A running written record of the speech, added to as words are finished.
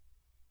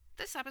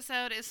This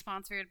episode is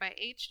sponsored by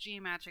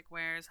HG Magic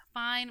Ware's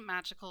Fine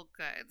Magical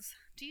Goods.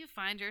 Do you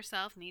find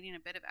yourself needing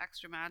a bit of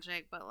extra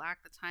magic but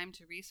lack the time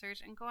to research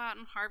and go out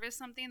and harvest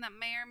something that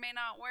may or may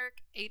not work?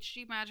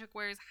 HG Magic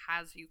Wares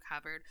has you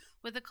covered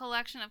with a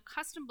collection of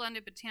custom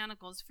blended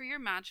botanicals for your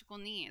magical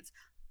needs.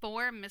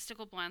 4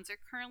 mystical blends are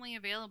currently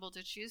available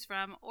to choose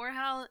from, or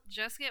hell,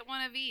 just get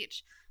one of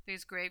each.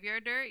 There's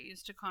graveyard dirt,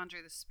 used to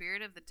conjure the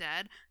spirit of the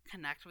dead,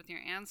 connect with your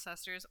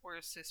ancestors, or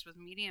assist with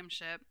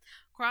mediumship.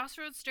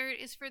 Crossroads dirt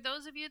is for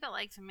those of you that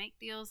like to make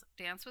deals,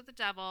 dance with the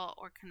devil,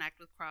 or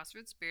connect with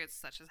crossroads spirits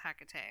such as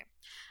Hecate.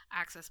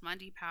 Access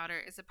Mundi powder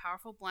is a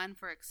powerful blend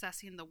for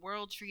accessing the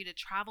world tree to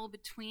travel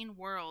between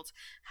worlds.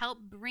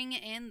 Help bring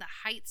in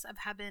the heights of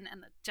heaven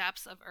and the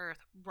depths of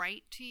earth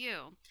right to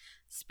you.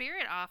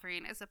 Spirit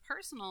Offering is a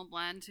personal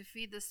blend to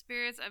feed the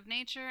spirits of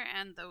nature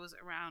and those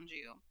around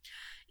you.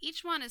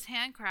 Each one is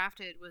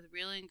handcrafted with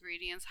real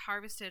ingredients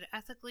harvested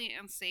ethically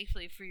and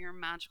safely for your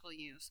magical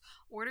use.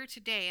 Order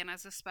today, and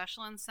as a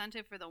special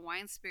incentive for the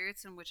Wine,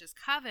 Spirits, and Witches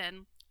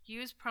Coven,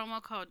 use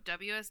promo code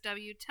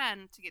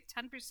WSW10 to get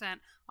 10%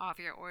 off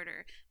your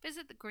order.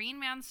 Visit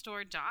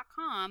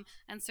thegreenmanstore.com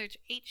and search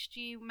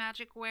HG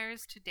Magic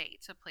Wares today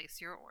to place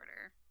your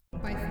order.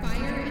 By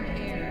fire and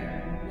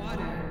air,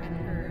 water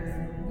and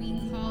earth,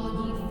 we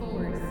call ye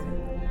forth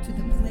to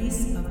the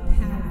place of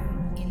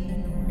power in the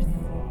north.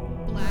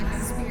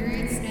 Black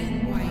spirits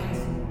and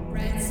white,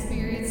 red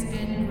spirits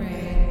and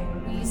gray,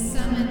 we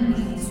summon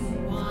thee to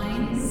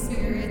wine,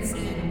 spirits,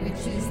 and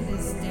witches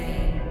this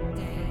day.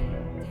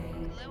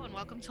 Hello and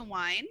welcome to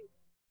Wine,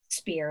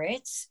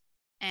 Spirits,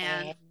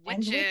 and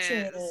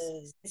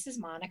Witches. This is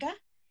Monica.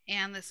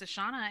 And this is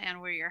Shauna,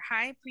 and we're your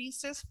high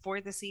priestess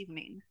for this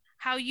evening.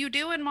 How you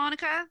doing,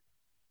 Monica?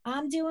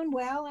 I'm doing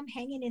well. I'm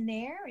hanging in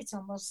there. It's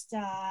almost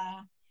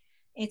the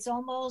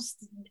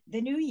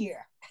new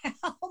year.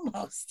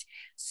 Almost.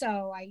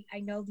 So I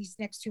know these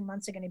next 2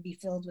 months are going to be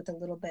filled with a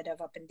little bit of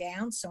up and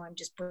down. So I'm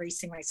just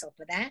bracing myself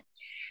for that.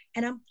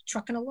 And I'm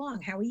trucking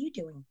along. How are you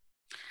doing?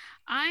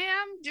 I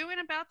am doing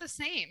about the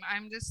same.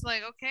 I'm just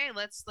like, okay,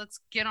 let's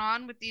get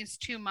on with these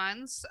 2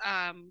 months.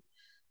 I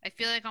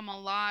feel like I'm a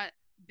lot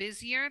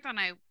busier than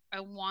I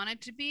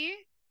wanted to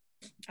be,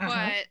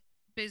 but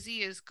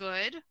busy is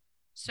good.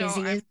 So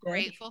I'm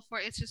grateful for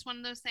it. It's just one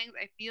of those things.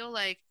 I feel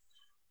like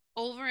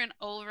over and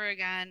over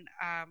again,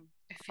 I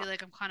feel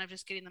like I'm kind of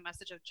just getting the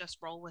message of just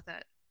roll with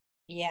it.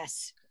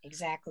 Yes,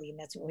 exactly. And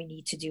that's what we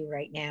need to do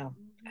right now.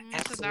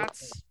 So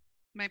that's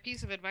my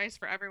piece of advice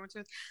for everyone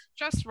to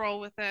just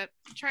roll with it.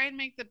 Try and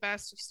make the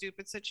best of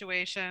stupid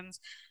situations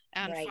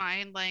and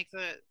find like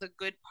the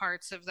good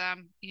parts of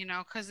them, you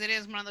know, because it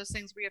is one of those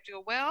things where you have to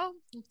go, well,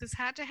 if this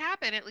had to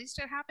happen, at least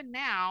it happened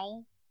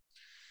now.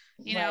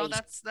 You know,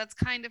 that's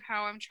kind of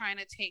how I'm trying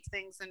to take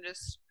things and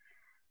just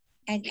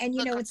and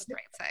you know, it's the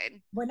bright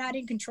side. We're not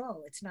in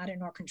control. It's not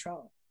in our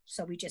control.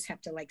 So we just have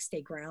to like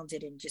stay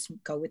grounded and just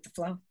go with the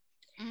flow.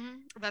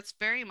 That's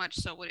very much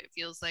so what it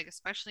feels like,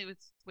 especially with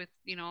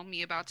you know,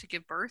 me about to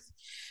give birth.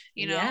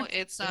 You know,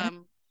 it's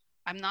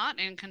I'm not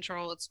in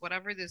control. It's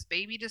whatever this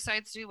baby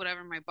decides to do,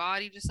 whatever my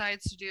body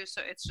decides to do.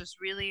 So it's just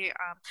really,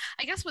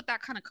 I guess what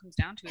that kind of comes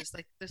down to is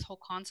like this whole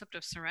concept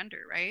of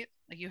surrender, right?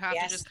 Like you have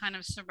to just kind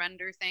of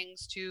surrender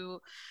things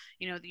to,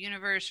 you know, the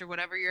universe or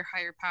whatever your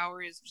higher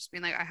power is. Just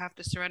being like, I have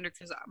to surrender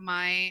because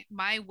my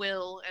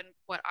will and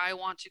what I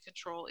want to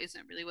control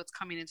isn't really what's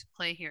coming into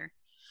play here.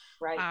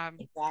 Right.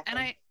 Exactly.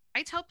 And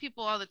I tell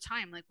people all the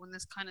time, like when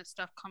this kind of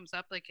stuff comes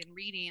up, like in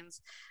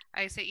readings,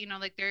 I say, you know,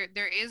 like there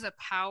is a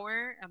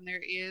power and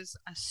there is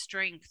a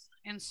strength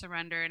in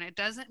surrender. And it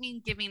doesn't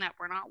mean giving up.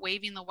 We're not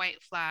waving the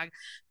white flag.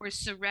 We're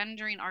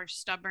surrendering our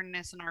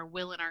stubbornness and our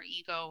will and our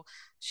ego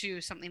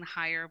to something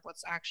higher of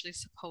what's actually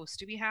supposed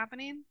to be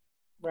happening.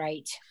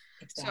 Right.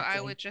 Exactly. So I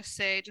would just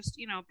say,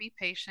 you know, be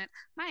patient.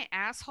 My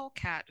asshole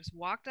cat just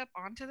walked up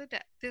onto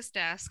this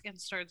desk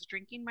and starts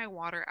drinking my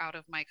water out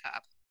of my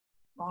cup.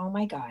 Oh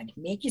my God.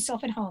 Make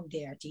yourself at home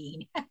there,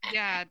 Dean.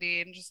 Yeah,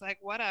 Dean. Just like,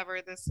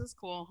 whatever. This is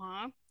cool,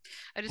 huh?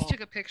 I just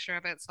took a picture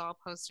of it, so I'll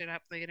post it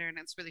up later. And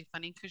it's really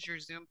funny because your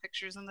Zoom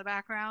picture's in the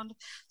background.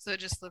 So it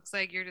just looks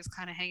like you're just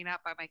kind of hanging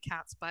out by my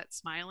cat's butt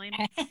smiling.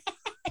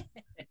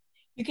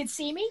 You can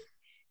see me?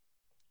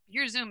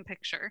 Your Zoom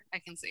picture, I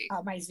can see.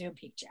 Oh, my Zoom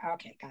picture.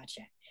 Okay,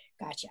 gotcha.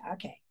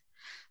 Okay.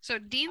 So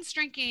Dean's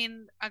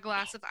drinking a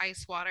glass of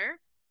ice water.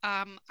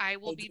 I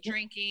will be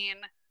drinking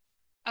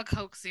a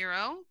Coke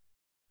Zero.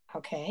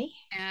 Okay.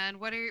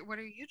 And what are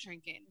you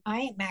drinking?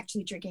 I am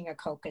actually drinking a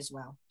Coke as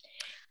well.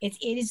 It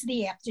is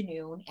the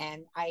afternoon,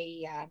 and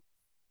I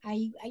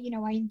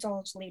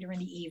indulge later in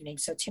the evening.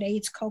 So today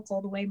it's Coke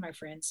all the way, my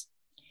friends.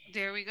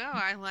 There we go.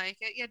 I like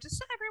it. Yeah, just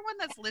so everyone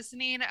that's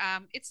listening,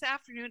 it's the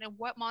afternoon, and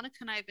what Monica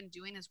and I have been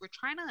doing is we're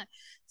trying to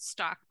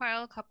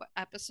stockpile a couple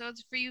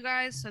episodes for you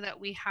guys so that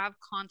we have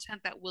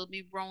content that will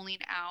be rolling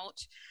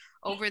out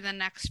over the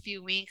next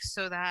few weeks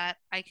so that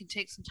I can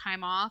take some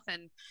time off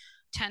and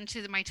tend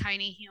to my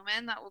tiny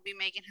human that will be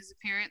making his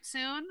appearance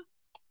soon.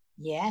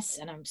 Yes,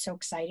 and I'm so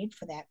excited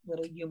for that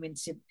little human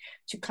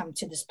to come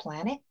to this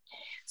planet.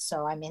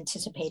 So I'm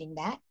anticipating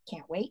that.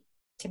 Can't wait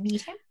to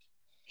meet him.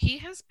 He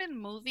has been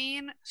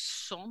moving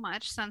so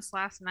much since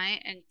last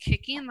night and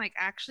kicking like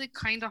actually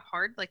kind of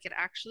hard, like it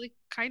actually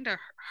kind of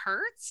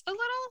hurts a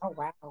little. Oh,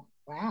 wow.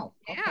 Wow.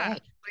 Yeah, Okay.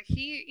 like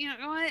he, you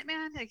know what,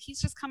 man? Like he's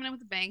just coming in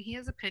with a bang. He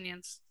has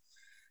opinions.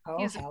 He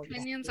Oh, has hell yeah.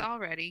 opinions Yeah.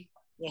 already.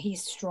 Yeah,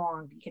 he's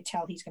strong. You could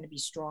tell he's going to be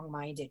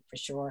strong-minded for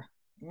sure.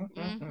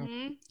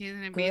 Mm-mm-mm. He's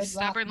gonna be a Good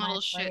luck, stubborn my little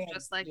shit, friend.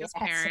 just like his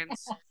Yes.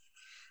 parents.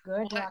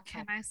 Good What luck,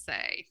 can my. I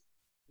say?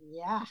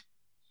 Yeah.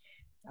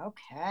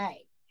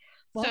 Okay.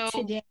 Well, So,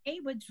 today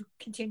we're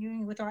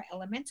continuing with our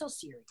elemental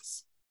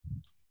series.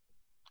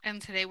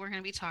 and today we're going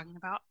to be talking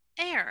about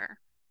air,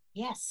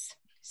 Yes.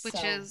 which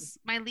So, is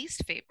my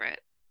least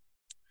favorite.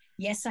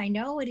 yes, I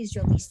know it is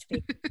your least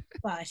favorite,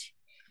 but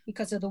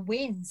because of the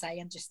winds, I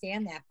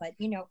understand that. But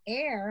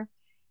air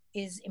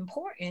is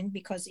important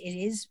because it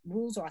is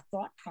rules our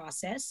thought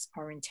process,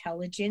 our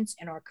intelligence,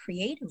 and our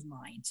creative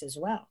minds as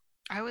well.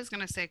 I was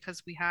going to say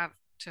because we have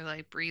to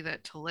like breathe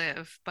it to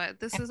live, but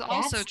this And is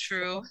also that's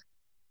true. true.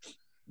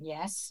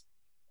 Yes.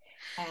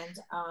 And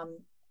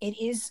it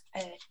is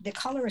the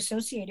color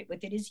associated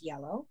with it is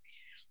yellow.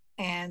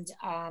 And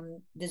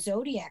the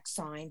zodiac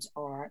signs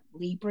are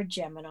Libra,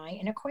 Gemini,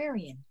 and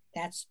Aquarian.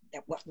 That's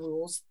what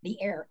rules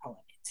the air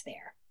elements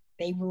there.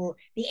 They rule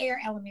the air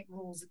element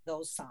rules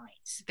those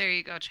signs. There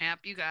you go,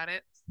 champ. You got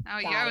it. Oh,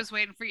 yeah, I Got it. was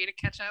waiting for you to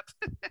catch up.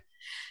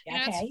 You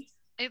know, Okay.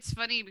 it's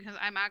funny because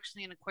I'm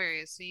actually an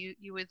Aquarius, so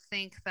you would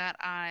think that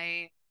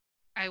I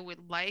would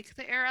like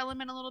the air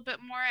element a little bit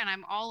more, and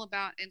I'm all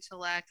about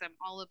intellect. I'm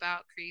all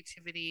about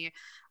creativity,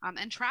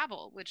 and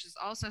travel, which is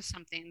also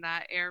something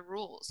that air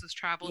rules is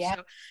travel. Yeah.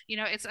 So,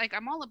 it's like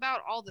I'm all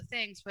about all the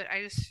things, but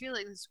I just feel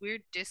like this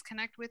weird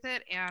disconnect with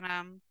it. And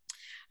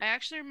I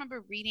actually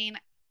remember reading,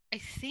 I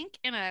think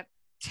in a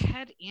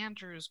Ted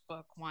Andrews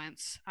book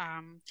once,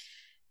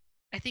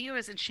 I think it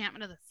was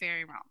Enchantment of the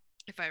Fairy Realm,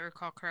 if I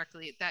recall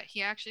correctly, that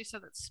he actually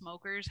said that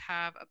smokers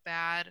have a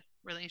bad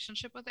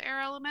relationship with the air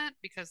element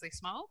because they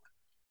smoke.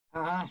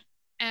 Uh,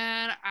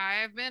 And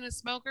I've been a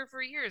smoker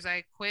for years.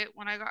 I quit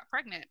when I got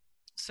pregnant.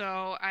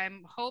 So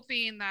I'm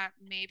hoping that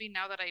maybe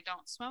now that I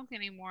don't smoke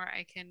anymore,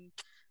 I can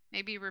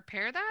maybe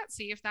repair that,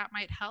 see if that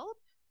might help.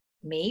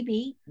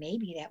 maybe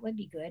that would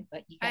be good,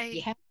 but I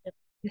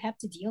you have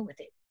to deal with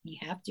it. You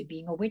have to,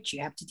 being a witch,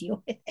 you have to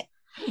deal with it.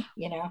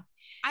 you know.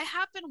 I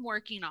have been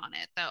working on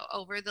it though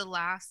over the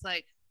last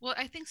well,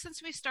 I think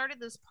since we started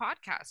this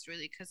podcast,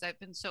 really, because I've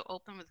been so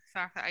open with the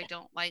fact that I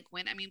don't like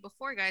wind. I mean,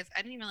 before, guys, I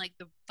didn't even like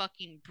the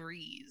fucking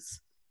breeze.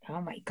 Oh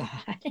my God.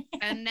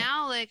 And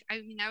now, like,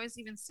 I mean, I was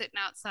even sitting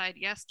outside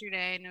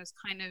yesterday and it was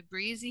kind of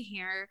breezy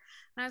here.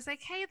 And I was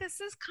like, hey,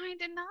 this is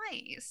kind of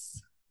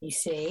nice. You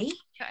see,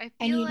 So I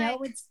and feel like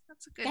it's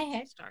that's a go good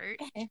ahead. start,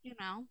 Go ahead. you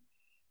know?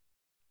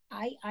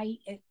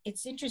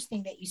 It's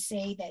interesting that you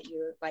say that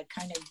you're like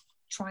kind of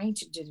trying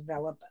to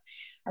develop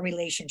a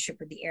relationship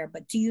with the air,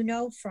 but do you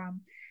know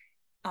from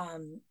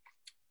um,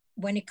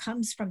 when it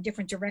comes from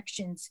different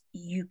directions,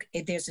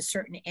 there's a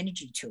certain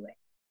energy to it.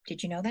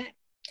 Did you know that?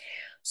 I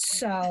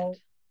So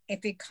didn't.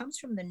 if it comes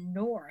from the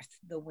north,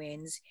 the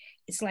winds,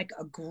 it's like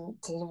a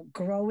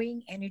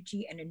growing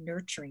energy and a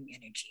nurturing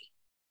energy.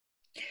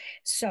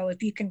 So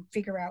if you can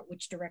figure out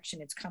which direction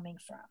it's coming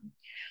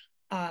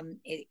from,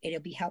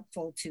 it'll be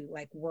helpful to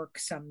like work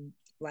some,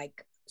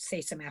 like say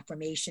some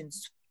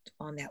affirmations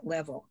on that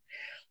level.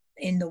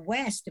 In the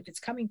west, if it's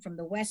coming from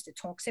the west, it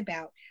talks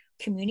about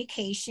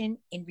communication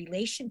in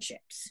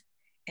relationships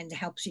and it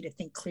helps you to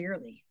think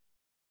clearly.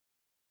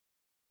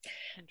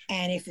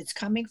 And if it's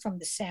coming from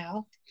the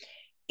south,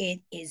 it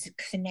is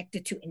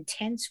connected to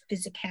intense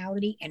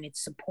physicality and it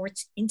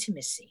supports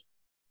intimacy.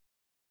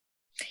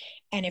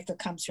 And if it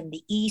comes from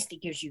the east,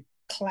 it gives you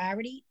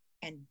clarity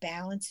and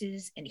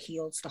balances and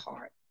heals the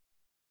heart.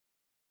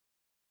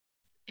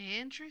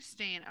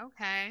 Interesting.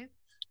 Okay.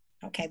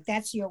 Okay,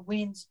 that's your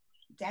winds.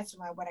 That's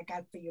what I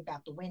got for you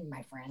about the wind,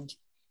 my friend.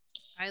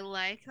 I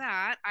like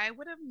that. I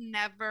would have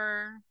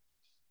never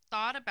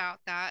thought about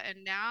that.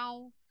 And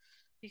now,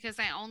 because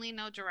I only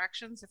know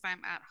directions if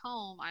I'm at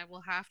home, I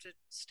will have to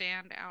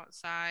stand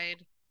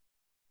outside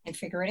And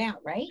figure it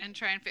out, right? and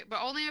try and fit,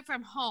 but only if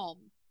I'm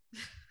home.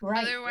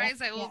 Right. Yep.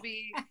 Otherwise, I will Yeah.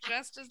 be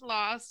just as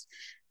lost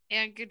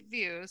and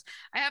confused.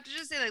 I have to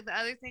just say, like, the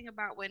other thing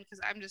about wind, because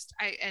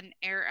and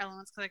air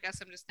elements, because I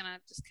guess I'm just gonna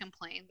just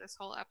complain this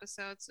whole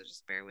episode, so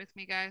just bear with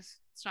me, guys.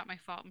 It's not my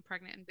fault. I'm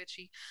pregnant and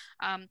bitchy.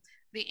 Um,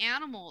 the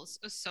animals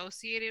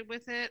associated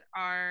with it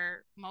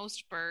are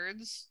most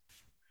birds.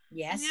 And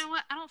you know Yes.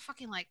 what? I don't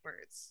fucking like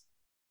birds.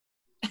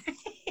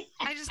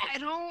 I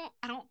don't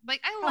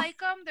like, I Oh, like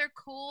them. They're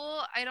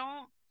cool. I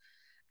don't,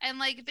 and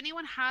like, if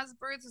anyone has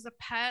birds as a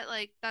pet,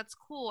 like, that's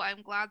cool.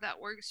 I'm glad that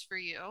works for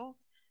you.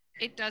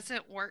 It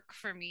doesn't work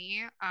for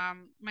me.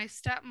 My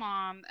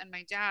stepmom and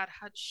my dad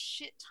had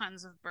shit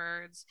tons of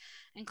birds,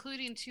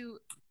 including two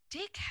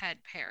dickhead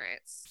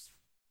parrots.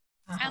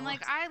 And uh-huh.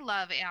 like, I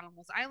love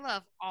animals. I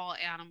love all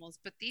animals,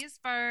 but these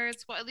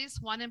birds, well, at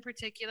least one in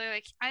particular,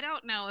 like, I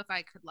don't know if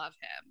I could love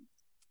him.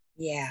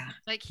 Yeah.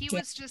 Like, he Yeah.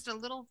 was just a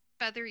little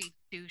feathery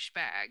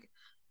douchebag.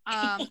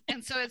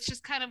 And so it's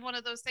just kind of one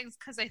of those things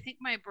because I think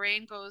my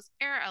brain goes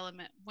air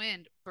element,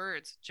 wind,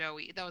 birds,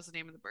 Joey. That was the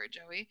name of the bird,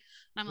 Joey.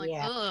 And I'm like,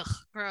 Yeah. ugh,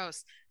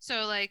 gross.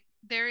 So like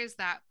there is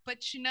that.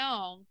 But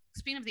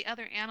speaking of the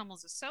other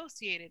animals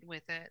associated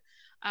with it,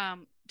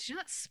 do you know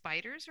that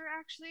spiders are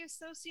actually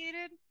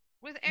associated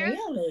with air?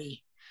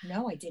 Really?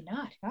 No, I did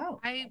not. Oh,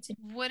 I that's it.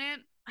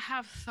 wouldn't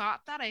have thought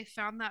that. I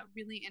found that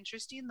really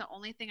interesting. The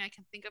only thing I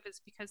can think of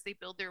is because they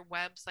build their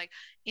webs like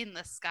in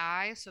the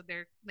sky, so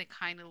they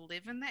kind of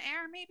live in the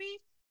air, maybe.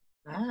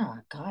 Ah,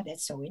 God,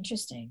 that's so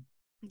interesting.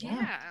 Yeah.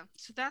 Yeah,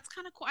 so that's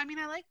kind of cool. I mean,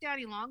 I like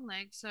daddy long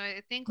legs, so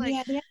I think like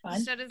Yeah, they're fun.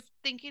 instead of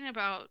thinking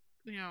about,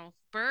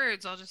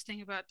 birds, I'll just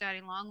think about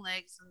daddy long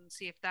legs and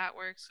see if that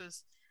works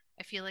because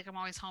I feel like I'm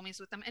always homies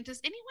with them. And does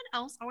anyone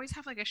else always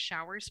have like a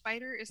shower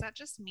spider? Is that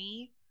just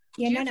me?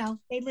 Yeah, Do you no, have, no.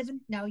 They live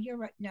in, no, you're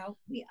right. No,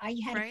 I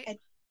had a right? pet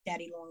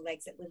daddy long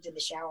legs that lived in the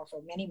shower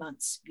for many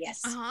months.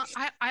 Yes. Uh-huh.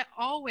 I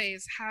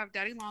always have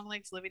daddy long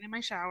legs living in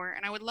my shower,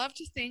 and I would love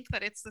to think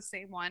that it's the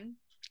same one,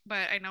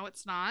 but I know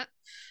it's not.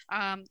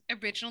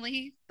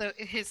 Originally the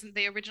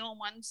original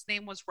one's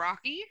name was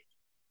Rocky.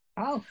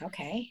 Oh,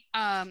 okay.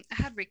 I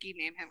had Ricky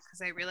name him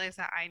because I realized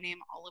that I name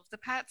all of the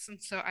pets,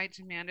 and so I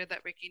demanded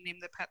that Ricky name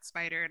the pet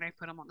spider, and I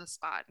put him on the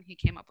spot, and he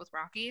came up with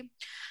Rocky.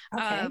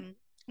 Okay.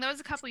 That was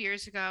a couple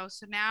years ago.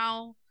 So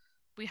now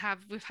we've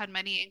had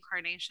many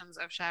incarnations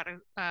of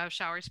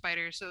shower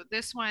spiders. So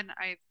this one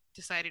I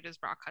decided is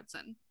Brock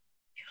Hudson.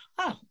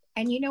 Oh,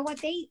 and you know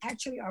what? They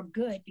actually are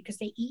good because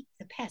they eat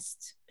the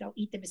pests. They'll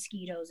eat the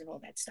mosquitoes and all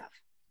that stuff.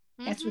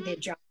 That's what their Hmm.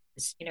 job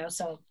is,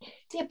 so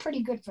they're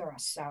pretty good for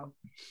us. So,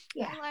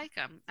 yeah. I like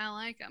them. I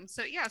like them.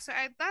 So yeah, so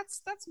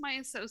that's my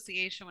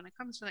association when it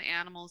comes to the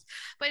animals.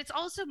 But it's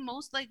also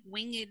most like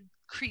winged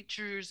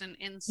creatures and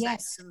insects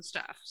Yes. and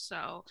stuff.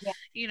 So, Yeah.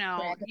 you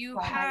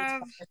Dragonflies,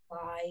 have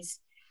butterflies,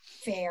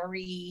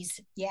 fairies.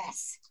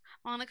 Yes.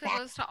 Monica That.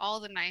 goes to all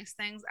the nice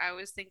things. I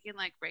was thinking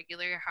like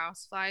regular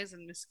houseflies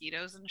and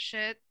mosquitoes and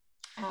shit.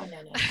 Oh,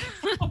 no, no,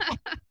 no.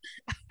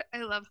 I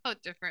love how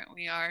different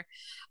we are.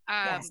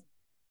 Yes. Um,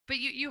 but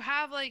you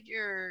have like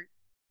you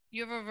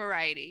have a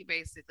variety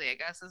basically, I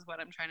guess is what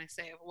I'm trying to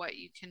say of what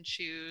you can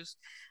choose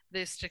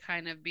this to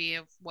kind of be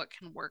of what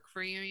can work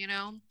for you.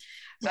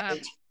 Right. Um,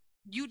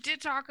 you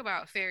did talk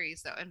about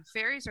fairies though, and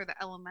fairies are the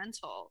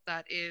elemental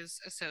that is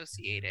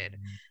associated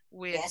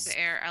with Yes. the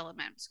air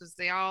elements because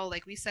they all,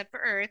 like we said for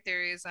Earth,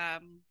 there is a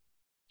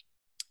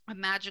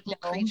magical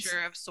Gnomes.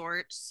 creature of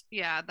sorts,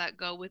 yeah, that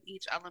go with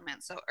each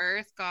element. So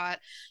Earth got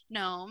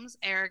gnomes,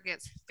 air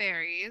gets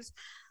fairies,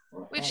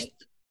 which Right.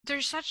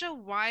 there's such a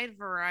wide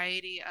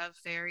variety of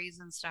fairies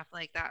and stuff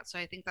like that. So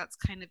I think that's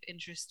kind of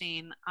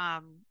interesting.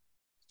 And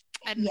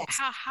Yes.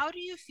 how do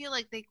you feel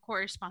like they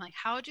correspond? Like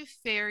how do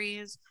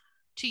fairies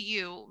to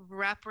you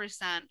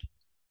represent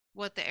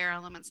what the air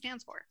element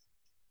stands for?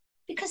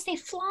 Because they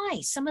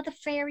fly. Some of the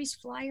fairies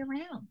fly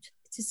around.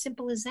 It's as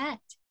simple as that.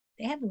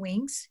 They have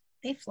wings.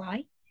 They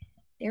fly.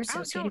 They're I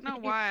associated don't with know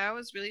it. why. I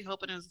was really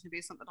hoping it was going to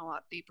be something a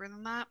lot deeper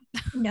than that.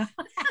 No,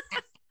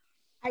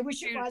 I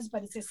wish it Dude, was,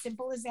 but it's as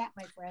simple as that,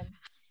 my friend.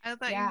 I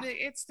thought Yeah.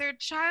 it's their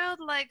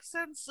childlike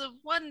sense of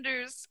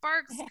wonder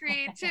sparks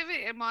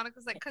creativity. And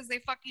Monica's like, because they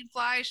fucking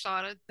fly,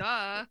 Shauna.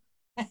 Duh.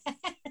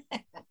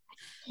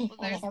 And Well,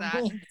 they there's have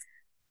that. wings.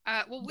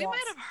 Well, we might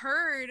Yes. have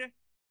heard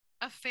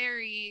a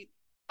fairy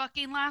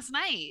fucking last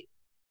night.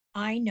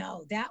 I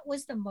know. That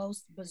was the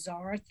most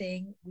bizarre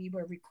thing. We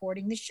were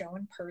recording the show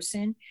in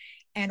person,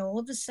 and all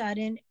of a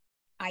sudden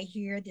I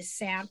hear this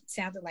sound. It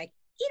sounded like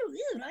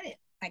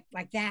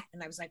like that.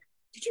 And I was like,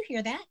 did you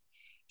hear that?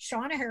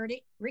 Shauna heard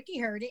it, Ricky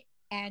heard it,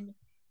 and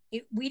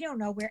we don't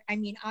know where. I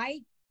mean,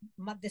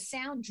 the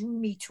sound drew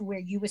me to where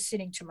you were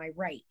sitting to my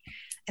right,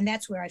 and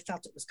that's where I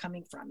felt it was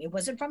coming from. It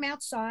wasn't from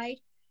outside.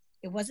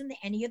 It wasn't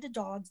any of the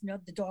dogs. No,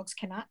 the dogs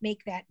cannot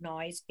make that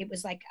noise. It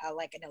was like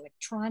an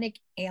electronic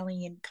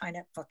alien kind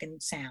of fucking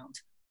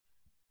sound.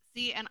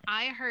 See, and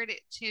I heard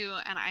it too,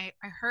 and I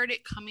heard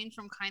it coming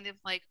from kind of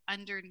like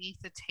underneath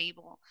the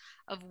table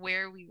of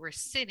where we were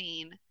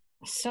sitting.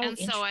 So And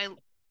so interesting.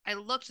 I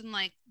looked and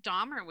like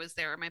Dahmer was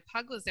there, my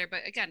pug was there,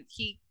 but again,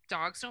 he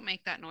dogs don't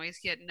make that noise.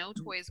 He had no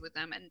toys with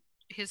him, and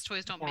his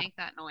toys don't No, make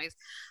that noise.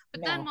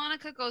 But then no,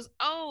 Monica goes,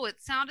 "Oh,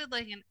 it sounded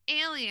like an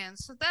alien."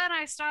 So then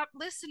I stopped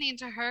listening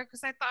to her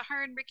because I thought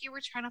her and Ricky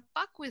were trying to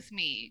fuck with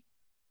me.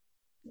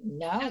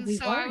 no, And we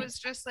so I weren't. was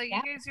just like, "You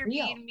That guys was are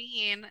real. being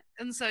mean."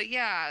 And so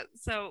yeah,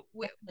 so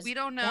we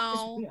don't That was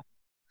know. real.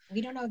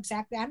 We don't know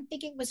exactly. I'm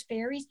thinking it was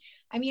fairies.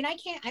 I mean, I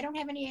don't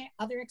have any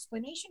other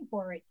explanation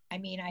for it. I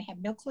mean, I have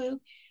no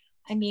clue.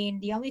 I mean,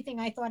 the only thing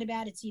I thought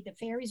about it's either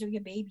fairies or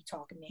your baby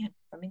talking, man,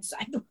 from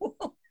inside the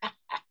womb.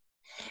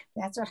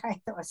 That's what I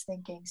was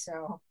thinking.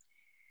 So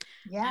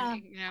yeah,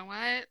 You know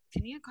what?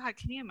 Can you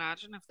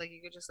imagine if like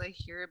you could just like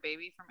hear a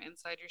baby from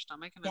inside your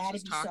stomach and it's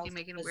that'd just be so talking,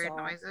 making weird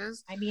bizarre.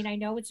 noises? I mean, I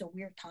know it's a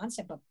weird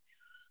concept, but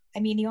I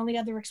mean, the only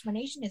other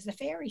explanation is the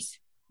fairies.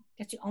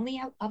 That's the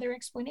only other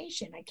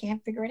explanation. I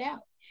can't figure it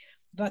out.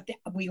 But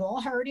we all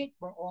heard it.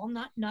 We're all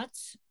not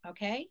nuts.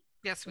 Okay.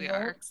 Yes, we We all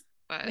are.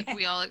 but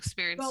we all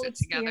experienced Well, it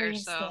together.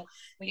 experienced So, it.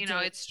 We you know,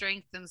 did. it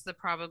strengthens the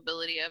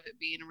probability of it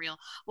being real.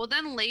 Well,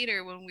 then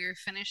later when we were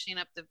finishing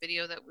up the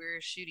video that we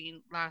were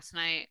shooting last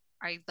night,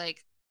 I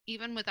like,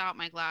 even without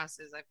my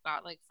glasses, I've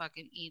got like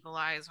fucking eagle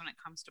eyes when it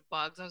comes to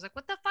bugs. I was like,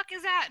 what the fuck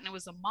is that? And it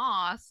was a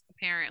moth,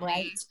 apparently.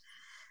 Right.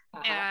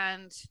 Uh-huh.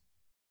 And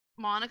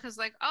Monica's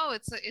like, oh,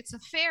 it's a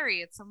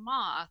fairy, it's a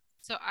moth.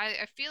 So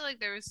I feel like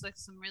there was like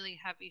some really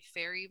heavy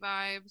fairy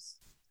vibes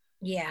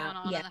Yeah, going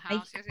on in yeah. the I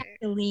house have yesterday.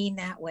 to lean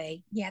that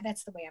way. Yeah,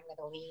 that's the way I'm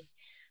going to lean.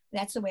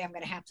 That's the way I'm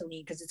going to have to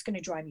lean because it's going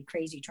to drive me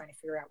crazy trying to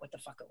figure out what the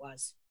fuck it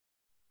was.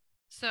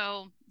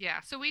 So yeah,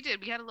 so we did.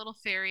 We had a little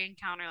fairy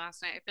encounter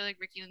last night. I feel like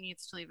Ricky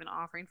needs to leave an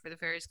offering for the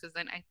fairies because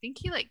then I think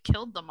he like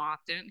killed the moth,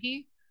 didn't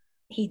he?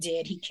 He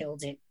did. He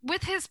killed it.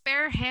 With his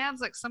bare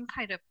hands, like some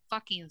kind of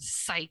fucking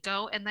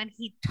psycho. And then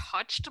he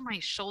touched my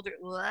shoulder.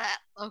 Blech.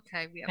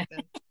 Okay, we have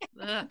to.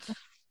 Ugh.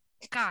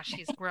 Gosh,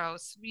 he's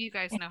gross. You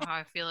guys know how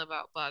I feel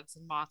about bugs,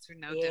 and moths are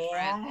no different.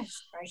 Yeah,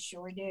 I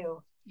sure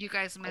do. You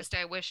guys missed.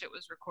 I wish it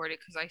was recorded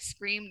because I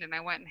screamed and I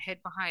went and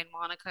hid behind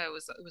Monica. It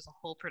was a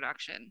whole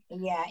production.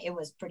 Yeah, it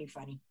was pretty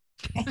funny.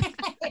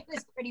 It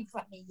was pretty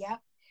funny. Yep.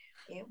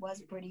 It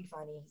was pretty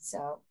funny.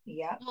 So,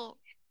 yep. Well,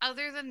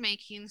 other than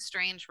making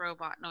strange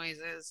robot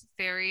noises,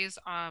 fairies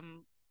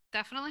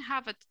definitely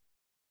have a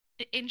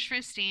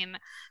interesting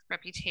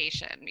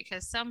reputation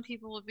because some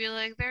people will be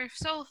like they're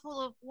so full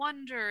of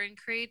wonder and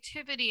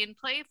creativity and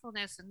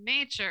playfulness and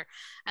nature,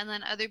 and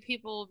then other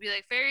people will be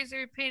like fairies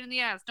are a pain in the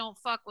ass, don't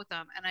fuck with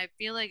them. And I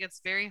feel like it's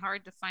very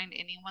hard to find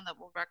anyone that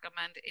will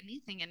recommend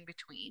anything in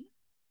between.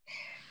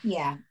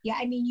 Yeah. Yeah.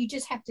 I mean, you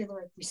just have to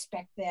like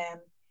respect them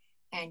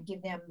and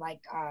give them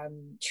like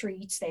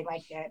treats. They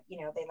like that, they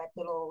like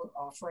little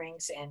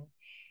offerings. And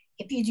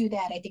if you do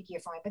that, I think you're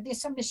fine. But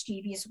there's some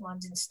mischievous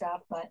ones and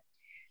stuff. But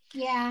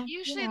yeah,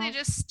 Usually they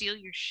just steal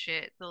your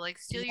shit. They'll like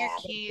steal your yeah,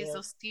 they keys. do.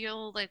 They'll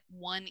steal like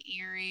one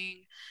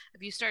earring.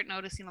 If you start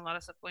noticing a lot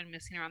of stuff going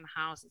missing around the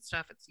house and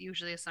stuff, it's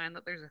usually a sign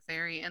that there's a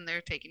fairy and they're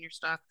taking your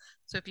stuff.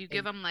 So if you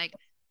give them like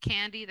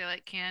candy, they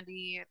like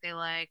candy. They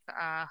like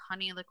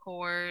honey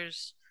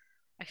liqueurs.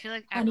 I feel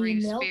like Honey every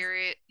and milk.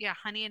 spirit, yeah,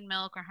 honey and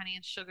milk or honey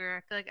and sugar.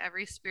 I feel like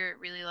every spirit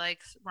really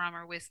likes rum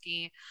or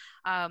whiskey.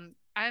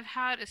 I've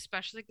had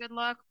especially good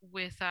luck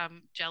with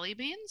jelly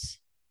beans.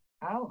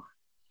 Oh,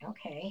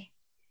 okay.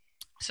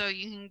 So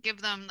you can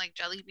give them like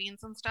jelly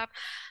beans and stuff.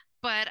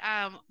 But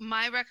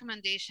my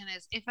recommendation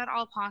is, if at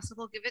all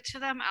possible, give it to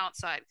them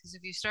outside. Because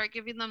if you start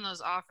giving them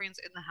those offerings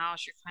in the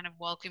house, you're kind of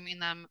welcoming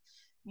them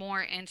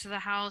more into the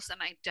house.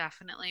 And I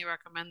definitely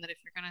recommend that if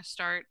you're going to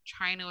start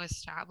trying to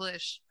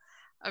establish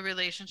a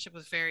relationship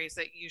with fairies,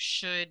 that you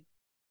should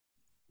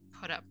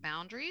put up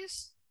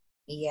boundaries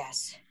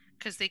Yes.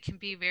 because they can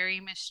be very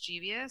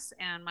mischievous.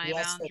 And my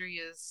Yes. boundary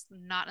is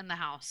not in the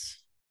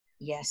house.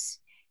 Yes.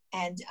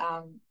 And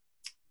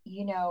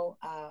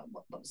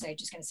what was I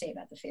just going to say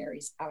about the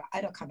fairies?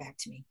 It'll come back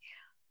to me.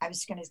 I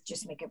was going to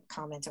just make a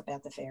comment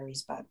about the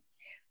fairies, but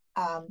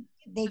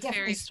they The definitely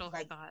fairy stole her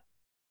like thought.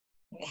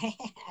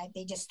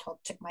 they just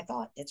took my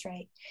thought. That's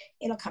right.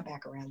 It'll come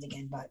back around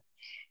again, but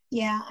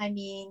yeah, I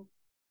mean,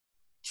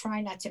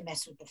 try not to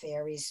mess with the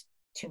fairies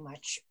too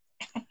much.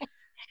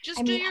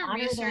 Just I do mean, your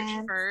honor research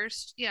them.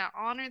 first. Yeah,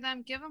 honor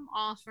them, give them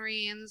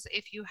offerings.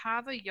 If you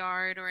have a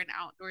yard or an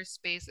outdoor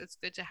space, it's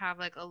good to have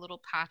like a little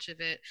patch of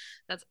it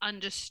that's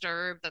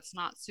undisturbed, that's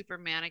not super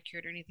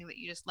manicured or anything, that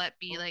you just let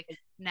be like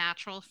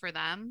natural for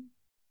them.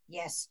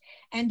 Yes,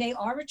 and they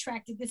are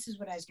attracted. This is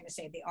what I was going to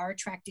say. They are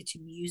attracted to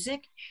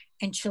music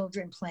and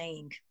children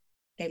playing.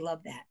 They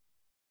love that.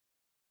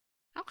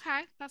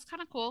 Okay, that's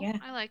kind of cool. Yeah,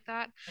 I like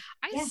that.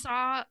 I yeah.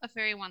 saw a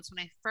fairy once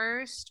when I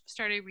first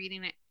started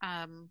reading it,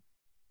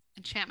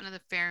 Enchantment of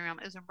the Fairy Realm.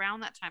 It was around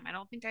that time. I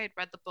don't think I had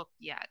read the book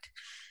yet.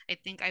 I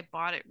think I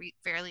bought it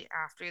fairly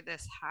after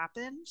this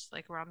happened,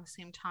 like around the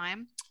same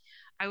time.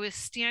 I was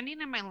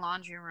standing in my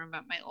laundry room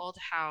at my old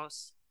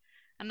house,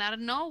 and out of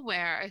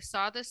nowhere, I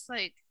saw this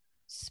like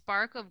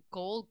spark of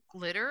gold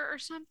glitter or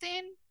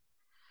something,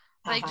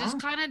 like just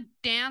Uh-huh. kind of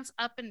dance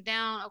up and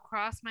down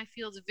across my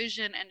field of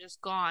vision and just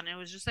gone. It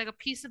was just like a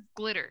piece of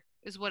glitter,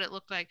 is what it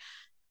looked like.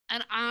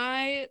 And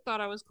I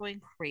thought I was going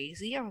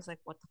crazy. I was like,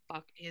 what the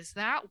fuck is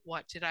that?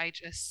 What did I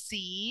just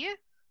see?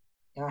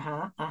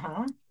 Uh-huh.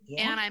 Uh-huh.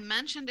 Yeah. And I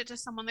mentioned it to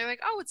someone. They're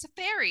like, oh, it's a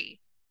fairy.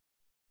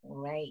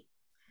 Right.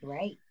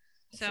 Right.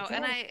 It's a So,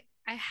 and fairy.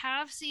 I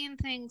have seen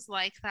things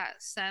like that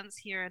since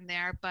here and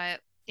there,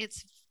 but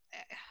it's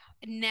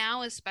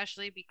now,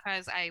 especially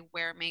because I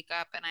wear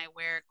makeup and I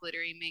wear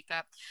glittery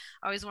makeup,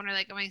 I always wonder,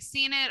 like, am I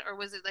seeing it, or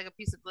was it like a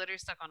piece of glitter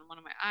stuck on one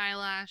of my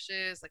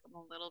eyelashes? Like, I'm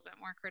a little bit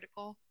more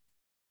critical.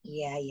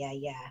 Yeah, yeah,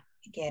 yeah.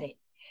 I get it.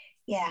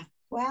 Yeah.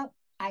 Well,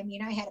 I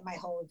mean, I had my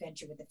whole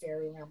adventure with the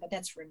fairy realm, but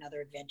that's for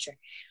another adventure.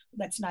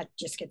 Let's not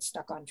just get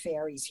stuck on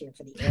fairies here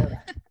for the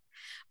era.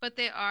 but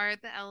they are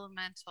the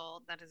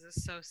elemental that is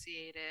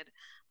associated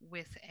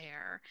with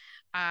air.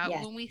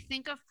 Yes. When we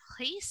think of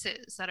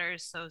places that are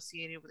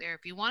associated with air,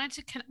 if you wanted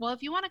to,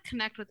 if you want to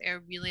connect with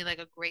air, really like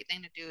a great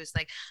thing to do is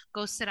like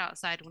go sit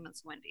outside when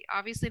it's windy.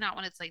 Obviously, not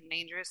when it's like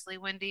dangerously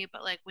windy,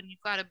 but like when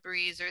you've got a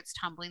breeze or it's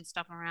tumbling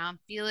stuff around,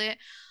 feel it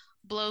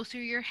blow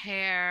through your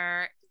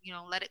hair,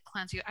 let it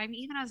cleanse you. I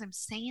mean, even as I'm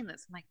saying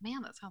this, I'm like,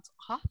 man, that sounds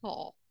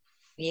awful.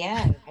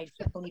 Yeah. I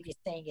can't believe you're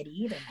saying it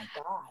either. My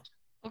God.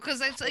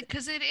 Because it's like,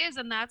 because it is,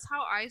 and that's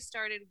how I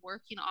started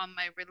working on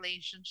my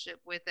relationship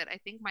with it. I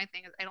think my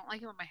thing is, I don't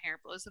like it when my hair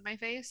blows in my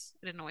face.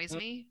 It annoys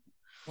me.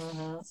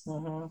 Mm-hmm,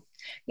 mm-hmm.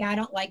 Yeah, I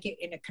don't like it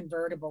in a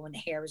convertible when the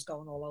hair is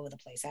going all over the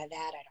place. I don't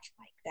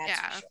like. That's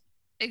for Yeah, sure.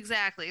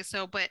 exactly.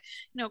 So, but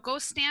go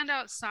stand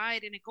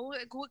outside and go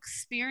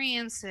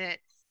experience it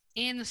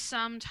in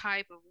some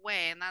type of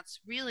way, and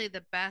that's really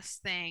the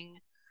best thing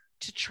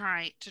to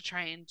try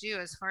and do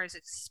as far as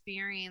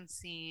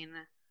experiencing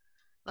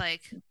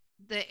like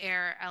the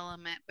air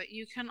element, but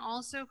you can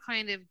also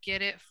kind of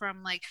get it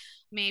from like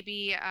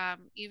maybe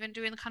even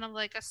doing kind of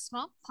like a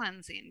smoke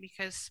cleansing,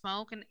 because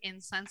smoke and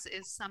incense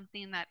is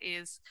something that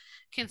is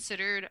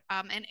considered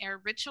an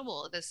air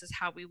ritual. This is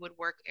how we would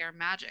work air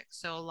magic.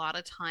 So a lot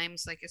of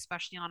times, like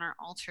especially on our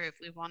altar, if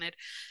we wanted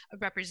a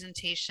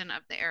representation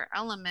of the air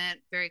element,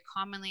 very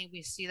commonly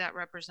we see that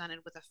represented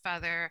with a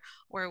feather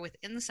or with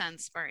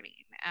incense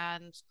burning.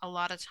 And a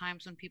lot of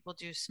times when people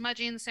do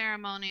smudging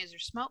ceremonies or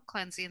smoke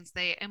cleansings,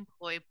 they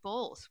employ both,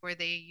 where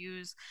they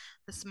use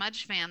the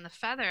smudge fan, the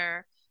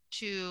feather,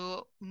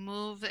 to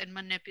move and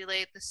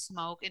manipulate the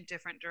smoke in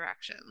different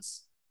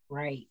directions.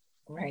 Right,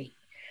 right.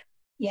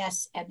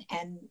 Yes, and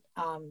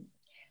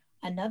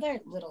another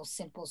little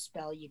simple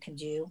spell you can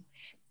do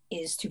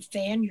is to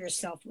fan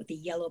yourself with a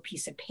yellow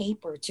piece of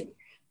paper to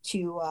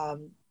to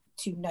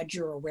nudge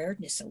your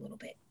awareness a little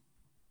bit.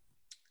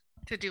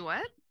 To do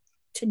what?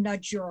 To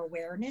nudge your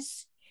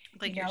awareness,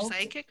 Like your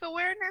psychic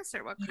awareness,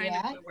 or what kind of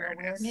yeah, your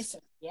awareness?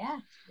 yeah,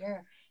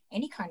 your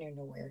any kind of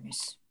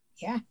awareness.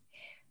 Yeah.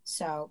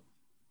 So,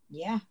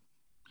 yeah.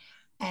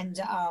 And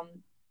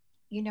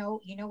you know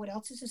what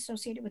else is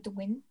associated with the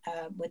wind,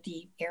 with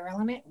the air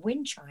element?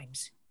 Wind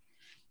chimes.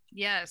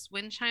 Yes,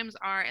 wind chimes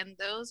are, and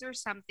those are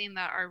something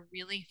that are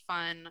really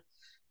fun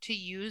to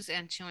use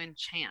and to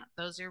enchant.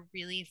 Those are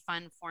really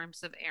fun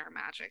forms of air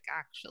magic,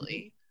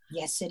 actually.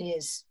 Yes, it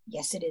is.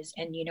 Yes, it is.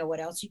 And you know what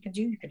else you can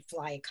do? You can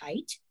fly a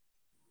kite,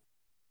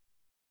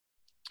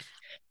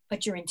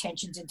 put your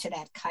intentions into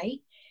that kite,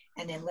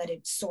 and then let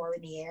it soar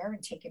in the air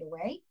and take it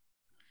away.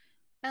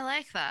 I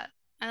like that.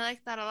 I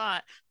like that a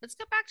lot. Let's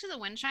go back to the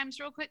wind chimes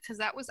real quick, because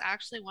that was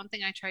actually one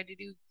thing I tried to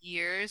do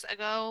years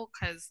ago.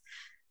 Because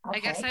I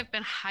guess Okay. I've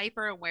been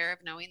hyper aware of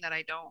knowing that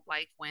I don't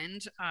like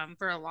wind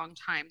for a long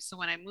time. So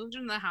when I moved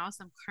into the house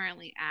I'm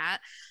currently at,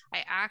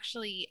 I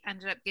actually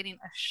ended up getting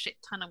a shit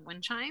ton of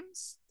wind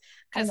chimes,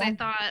 I because I love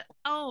thought,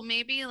 oh,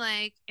 maybe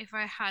like if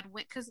I had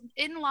wind, because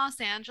in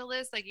Los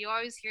Angeles, like you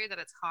always hear that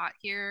it's hot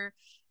here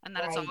and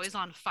that it's right, always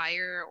on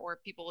fire, or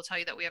people will tell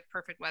you that we have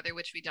perfect weather,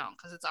 which we don't,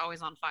 because it's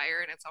always on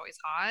fire and it's always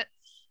hot.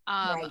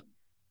 Um, right.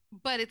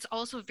 but it's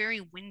also very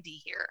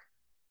windy here.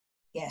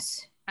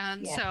 Yes.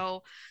 And Yeah.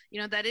 so,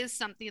 that is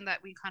something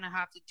that we kind of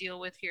have to deal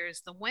with here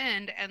is the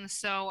wind. And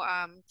so,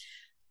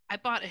 I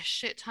bought a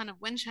shit ton of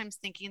wind chimes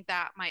thinking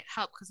that might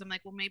help, because I'm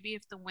like, well, maybe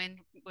if the wind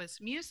was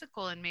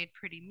musical and made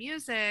pretty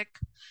music,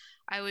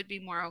 I would be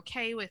more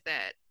okay with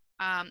it.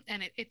 And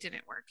it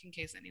didn't work, in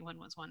case anyone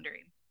was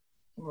wondering.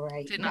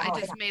 Right. Did No, not.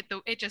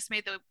 It just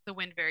made the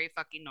wind very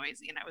fucking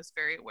noisy, and I was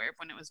very aware of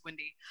when it was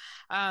windy.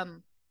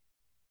 Um,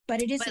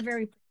 but it is a but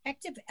very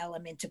protective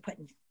element to put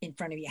in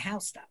front of your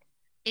house, though.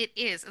 It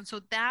is. And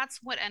so that's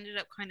what ended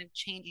up kind of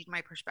changing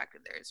my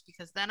perspective there, is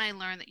because then I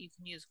learned that you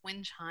can use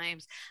wind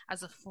chimes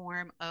as a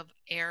form of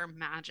air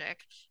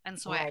magic.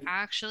 And so I Right.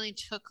 actually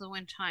took the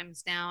wind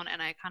chimes down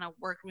and I kind of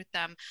worked with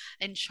them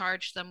and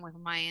charged them with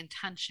my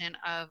intention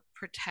of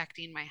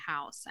protecting my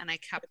house. And I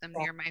kept them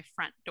near my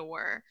front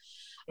door.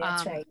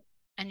 That's Um, right.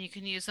 and you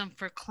can use them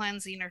for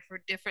cleansing or for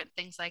different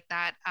things like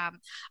that.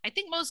 I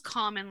think most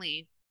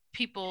commonly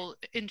people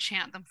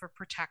enchant them for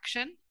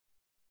protection,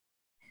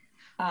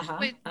 Uh-huh.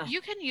 but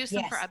you can use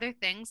them for Yes. other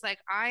things. Like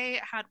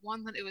I had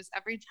one that it was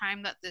every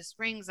time that this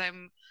rings,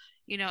 I'm,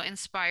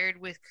 inspired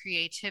with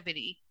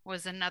creativity,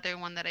 was another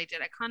one that I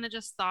did. I kind of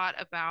just thought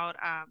about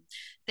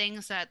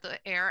things that the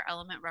air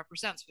element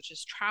represents, which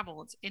is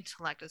travel, it's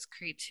intellect, it's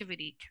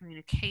creativity,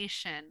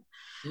 communication.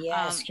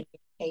 Yes. Um,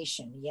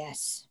 Communication.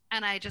 Yes.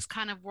 and I just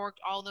kind of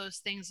worked all those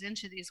things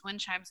into these wind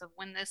chimes of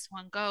when this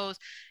one goes,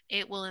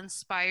 it will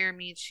inspire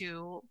me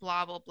to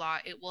blah, blah, blah.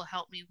 It will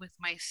help me with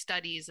my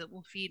studies. It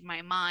will feed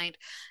my mind,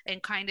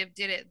 and kind of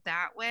did it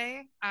that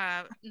way.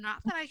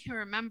 Not that I can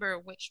remember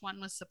which one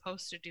was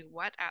supposed to do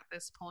what at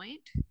this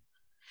point,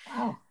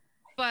 Oh,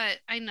 but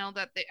I know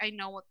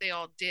what they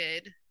all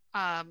did.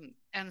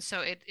 And so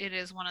it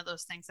is one of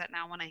those things that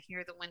now when I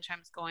hear the wind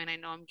chimes going, I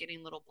know I'm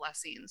getting little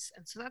blessings.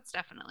 And so that's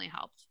definitely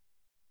helped.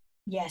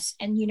 yes.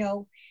 And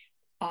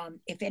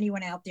if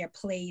anyone out there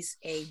plays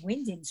a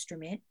wind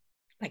instrument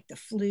like the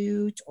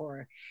flute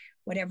or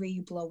whatever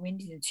you blow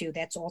wind into,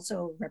 that's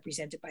also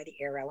represented by the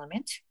air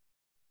element,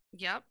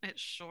 Yep, it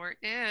sure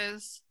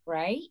is.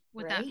 right?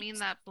 Would that Right. mean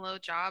that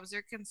blowjobs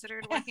are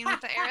considered working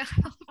with the air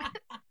element?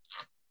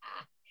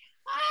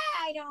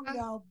 I don't I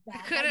know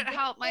about that. couldn't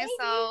help Maybe,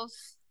 myself.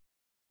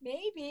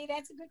 maybe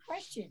that's a good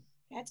question.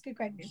 That's a good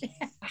question.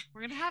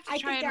 We're gonna have to I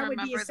try think and that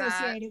would be remember that.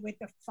 associated with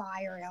the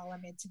fire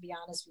element, to be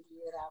honest with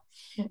you,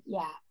 though.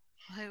 Yeah.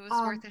 Well, it was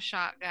Um, worth a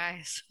shot,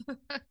 guys.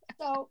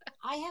 so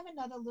I have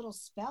another little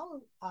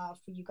spell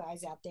for you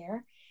guys out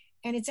there,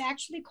 and it's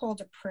actually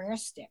called a prayer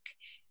stick.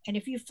 And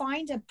if you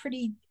find a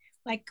pretty,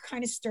 like,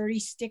 kind of sturdy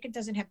stick, it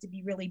doesn't have to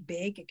be really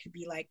big. It could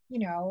be like,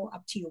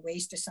 up to your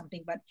waist or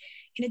something, and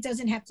it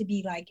doesn't have to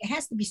be like, it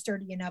has to be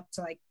sturdy enough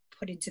to like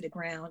put into the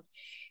ground.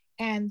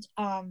 And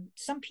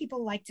some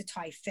people like to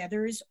tie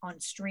feathers on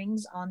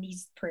strings on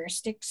these prayer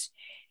sticks.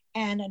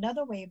 And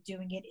another way of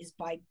doing it is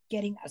by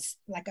getting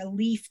like a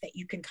leaf that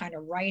you can kind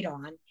of write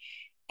on,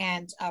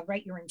 and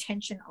write your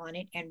intention on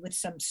it, and with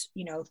some,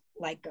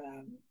 like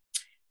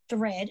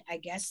thread, I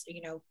guess,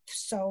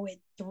 sew it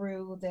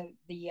through the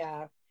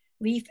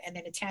leaf, and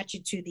then attach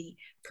it to the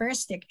prayer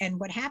stick. And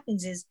what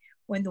happens is,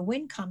 when the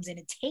wind comes and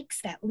it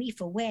takes that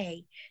leaf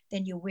away,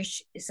 then your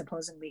wish is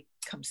supposedly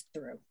comes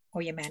through,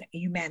 or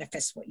you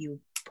manifest what you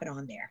put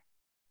on there.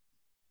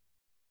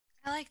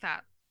 I like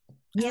that. I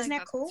Yeah, isn't like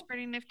that that. That's cool?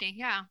 pretty nifty.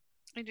 Yeah,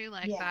 I do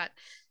like Yeah.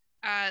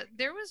 that.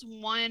 There was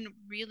one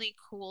really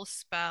cool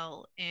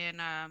spell in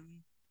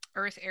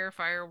Earth, Air,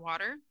 Fire,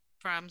 Water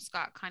from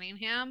Scott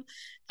Cunningham.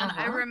 And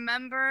I Uh-huh.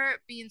 remember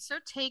being so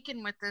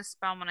taken with this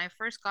spell when I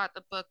first got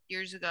the book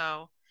years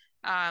ago.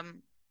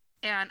 Um,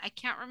 and I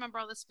can't remember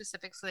all the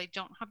specifics, so I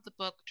don't have the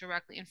book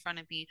directly in front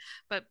of me,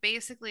 but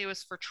basically it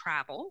was for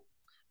travel.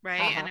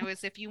 Right. And Uh-huh. it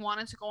was if you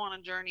wanted to go on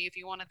a journey, if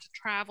you wanted to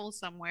travel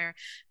somewhere,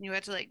 and you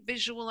had to like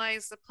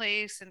visualize the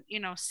place and,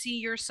 see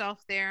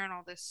yourself there and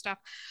all this stuff.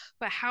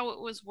 But how it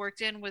was worked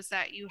in was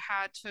that you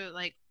had to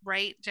like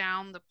write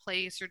down the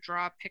place or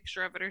draw a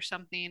picture of it or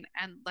something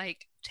and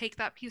like take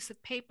that piece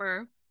of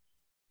paper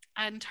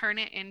and turn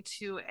it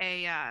into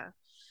a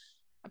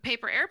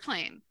paper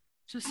airplane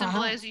to Uh-huh.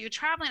 symbolize you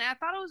traveling. And I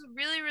thought it was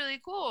really, really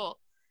cool.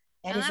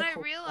 That And is then a I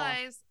cool spell,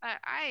 realized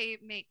I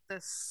make the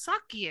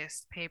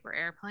suckiest paper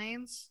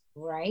airplanes,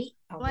 right?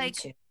 Oh, me like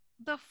too.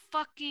 the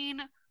fucking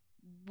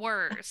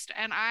worst.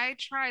 And I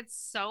tried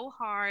so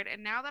hard.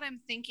 And now that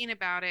I'm thinking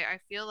about it, I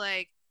feel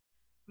like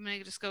I'm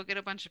gonna just go get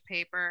a bunch of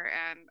paper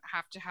and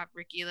have to have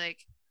Ricky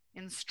like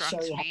Show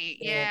instruct you how me.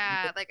 to do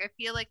Yeah, it. like I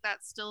feel like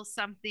that's still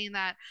something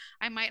that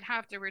I might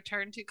have to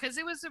return to because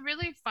it was a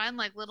really fun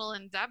like little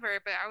endeavor.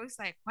 But I was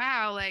like,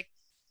 wow, like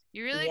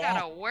you really Yeah.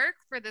 gotta work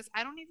for this.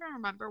 I don't even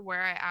remember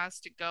where I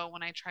asked to go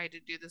when I tried to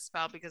do the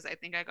spell because I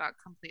think I got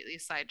completely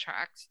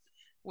sidetracked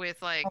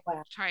with Oh, like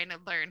wow. trying to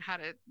learn how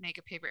to make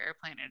a paper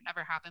airplane. It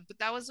never happened, but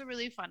that was a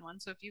really fun one.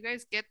 So if you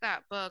guys get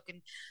that book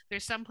and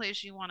there's some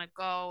place you want to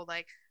go,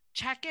 like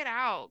check it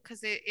out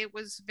because it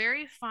was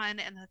very fun.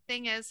 And the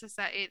thing is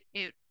that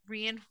it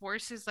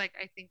reinforces like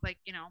I think like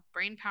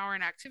brain power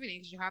and activity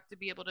because you have to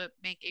be able to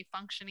make a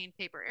functioning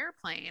paper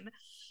airplane.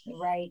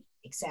 Right.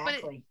 But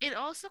Exactly. it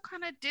also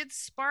kind of did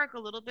spark a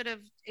little bit of,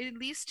 at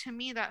least to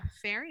me, that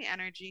fairy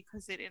energy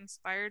because it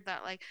inspired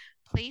that like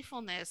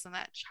playfulness and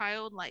that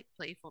childlike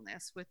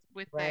playfulness with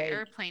the Right.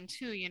 airplane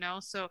too,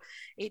 so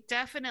it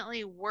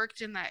definitely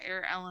worked in that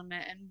air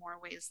element in more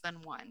ways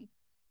than one.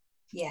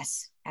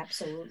 Yes,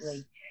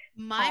 absolutely.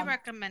 My Um,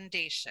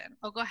 recommendation,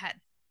 oh, go ahead.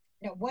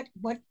 now what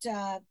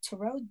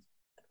tarot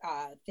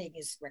thing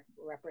is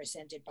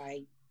represented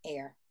by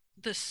air?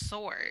 The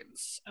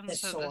swords, and The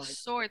so the sword.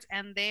 swords,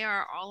 and they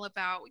are all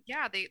about,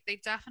 yeah, they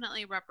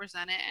definitely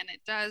represent it. And it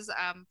does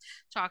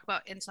talk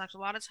about intellect. A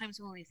lot of times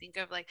when we think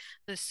of like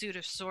the suit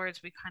of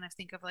swords, we kind of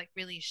think of like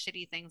really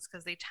shitty things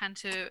because they tend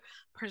to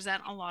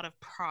present a lot of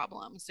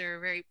problems. They're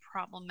a very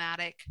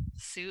problematic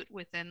suit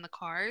within the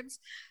cards.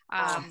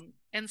 Ah,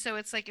 And so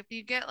it's like if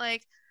you get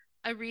like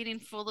a reading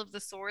full of the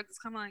swords, it's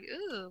kind of like,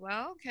 ooh,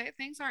 well, okay,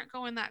 things aren't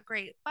going that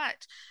great.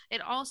 But it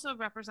also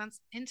represents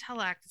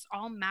intellect. It's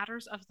all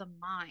matters of the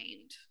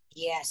mind.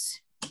 yes,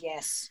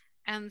 yes.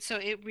 And so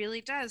it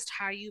really does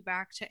tie you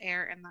back to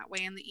air in that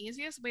way. And the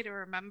easiest way to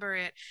remember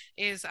it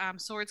is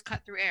swords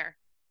cut through air.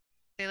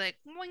 They like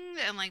wing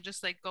and like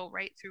just like go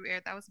right through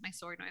air. That was my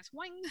sword noise.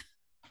 Wing.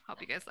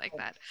 Hope you guys like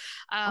that.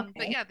 But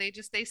Okay. yeah,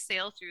 they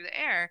sail through the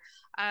air.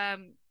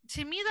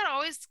 To me, that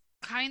always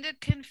kind of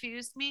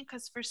confused me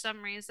because for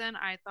some reason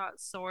I thought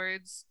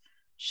swords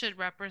should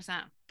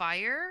represent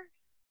fire.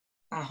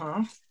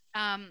 Uh-huh.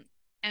 Um,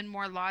 and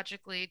more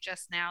logically,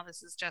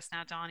 this is just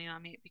now dawning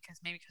on me because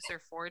they're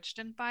forged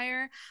in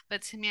fire.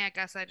 But to me, I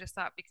guess I just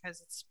thought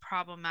because it's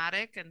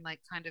problematic and like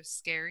kind of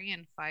scary,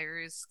 and fire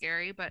is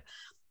scary, but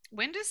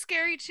wind is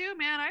scary too,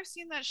 man. I've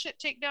seen that shit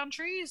take down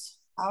trees.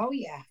 Oh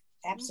yeah,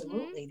 Hmm.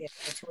 absolutely. There's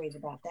no two ways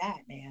about that,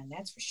 man.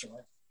 That's for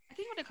sure. I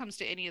think when it comes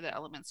to any of the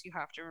elements, you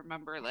have to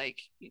remember like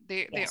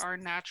they Yes, are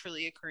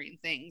naturally occurring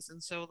things,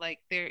 and so like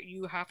there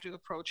you have to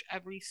approach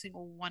every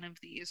single one of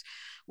these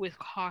with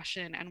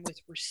caution and with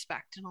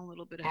respect and a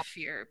little bit of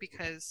fear absolutely.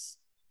 because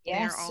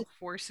they are Yes, all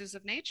forces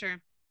of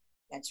nature.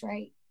 That's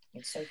right.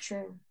 It's so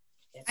true.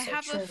 I It's so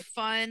have a true.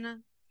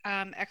 fun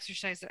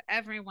exercise that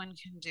everyone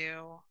can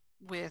do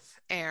with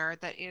air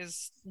that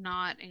is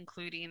not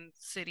including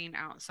sitting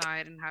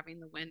outside and having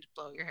the wind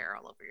blow your hair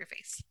all over your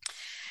face.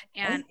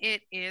 And Okay.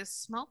 it is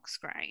smoke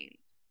scrying.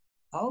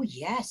 Oh,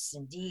 yes,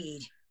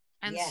 indeed.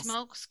 And Yes.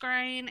 smoke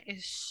scrying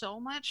is so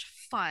much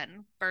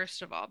fun,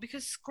 first of all,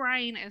 because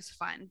scrying is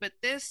fun. But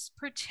this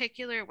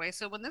particular way,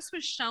 so when this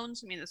was shown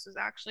to me, this was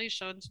actually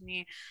shown to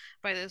me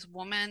by this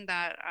woman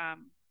that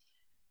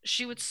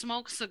she would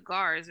smoke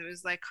cigars. It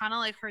was like kind of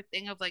like her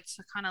thing of like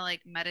to kind of like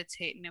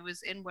meditate, and it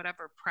was in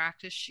whatever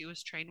practice she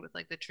was trained with,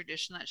 like the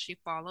tradition that she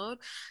followed.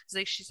 It's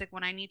like she's like,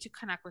 when I need to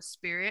connect with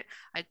spirit,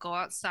 I go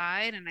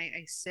outside and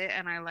I sit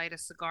and I light a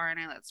cigar and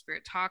I let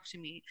spirit talk to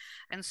me.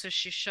 And so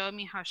she showed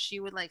me how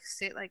she would like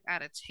sit like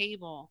at a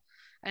table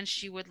and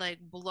she would like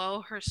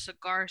blow her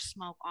cigar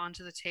smoke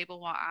onto the table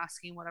while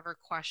asking whatever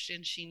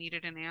question she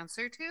needed an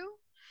answer to.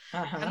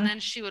 And Uh-huh. then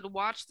she would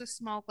watch the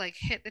smoke like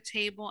hit the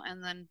table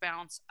and then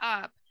bounce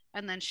up,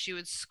 and then she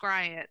would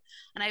scry it.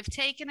 And I've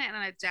taken it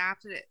and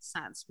adapted it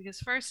since, because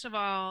first of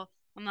all,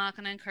 I'm not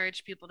going to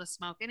encourage people to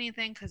smoke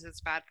anything because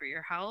it's bad for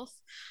your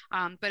health.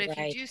 But if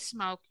you Right. do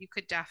smoke, you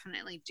could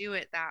definitely do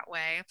it that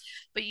way.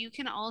 But you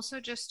can also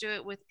just do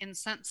it with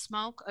incense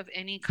smoke of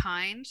any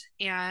kind.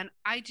 And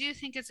I do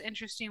think it's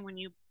interesting when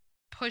you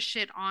push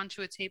it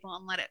onto a table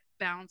and let it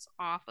bounce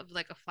off of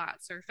like a flat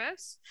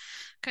surface,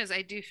 because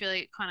I do feel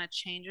like it kind of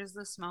changes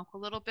the smoke a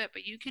little bit.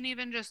 But you can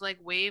even just like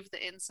wave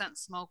the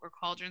incense smoke or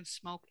cauldron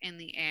smoke in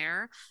the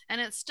air,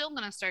 and it's still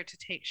going to start to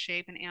take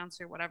shape and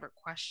answer whatever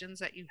questions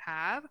that you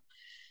have.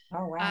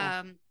 Oh, wow.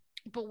 Um,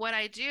 but what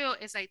I do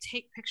is I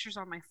take pictures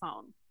on my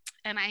phone.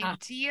 And Ah,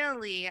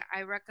 ideally,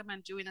 I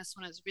recommend doing this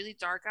when it's really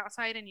dark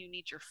outside and you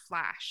need your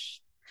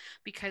flash,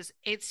 because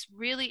it's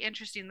really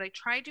interesting. Like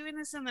try doing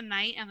this in the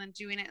night and then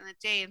doing it in the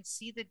day and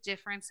see the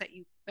difference that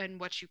you and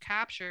what you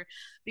capture,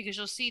 because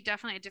you'll see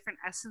definitely a different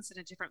essence and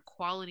a different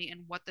quality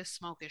in what the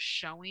smoke is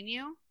showing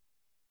you.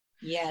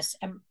 yes.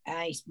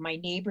 My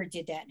neighbor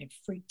did that and it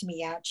freaked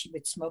me out. She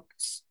would smoke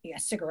a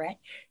cigarette.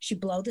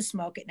 She'd blow the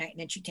smoke at night and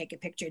then she'd take a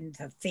picture. And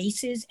the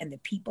faces and the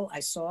people I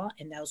saw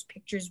in those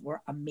pictures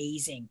were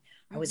amazing.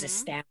 I was Mm-hmm.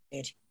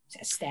 astounded,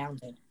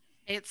 astounded.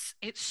 It's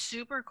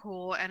super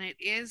cool, and it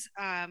is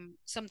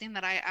something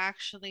that I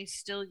actually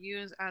still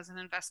use as an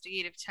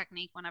investigative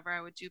technique whenever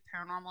I would do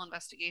paranormal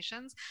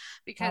investigations,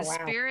 Oh, because wow.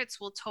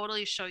 spirits will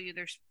totally show you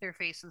their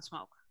face in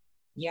smoke.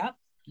 Yep.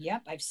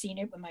 Yep. I've seen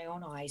it with my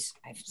own eyes.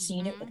 I've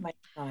seen it with Mm-hmm. my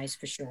own eyes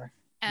for sure.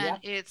 And Yep.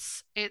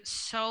 it's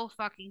so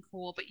fucking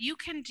cool. But you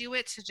can do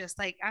it to just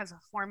like as a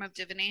form of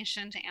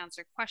divination to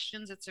answer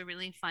questions. It's a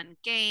really fun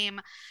game.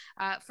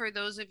 For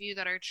those of you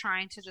that are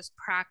trying to just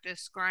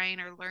practice scrying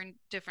or learn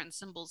different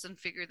symbols and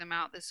figure them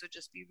out, this would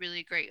just be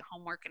really great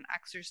homework and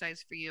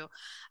exercise for you.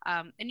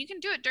 And you can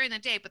do it during the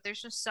day, but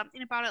there's just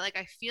something about it. Like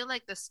I feel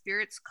like the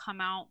spirits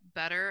come out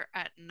better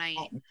at night.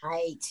 At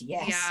night.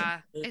 Yes.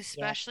 Yeah, Yeah.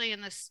 especially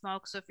in the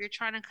smoke. So if you're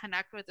trying to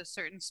connect with a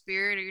certain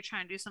spirit or you're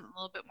trying to do something a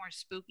little bit more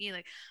spooky,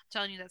 like I'm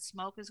telling you, that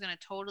smoke is going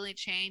to totally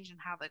change and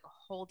have like a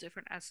whole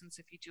different essence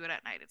if you do it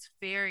at night. It's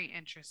very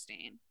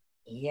interesting.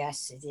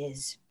 Yes, it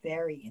is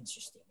very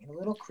interesting and a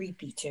little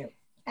creepy too.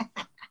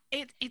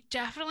 It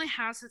definitely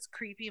has its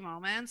creepy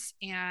moments,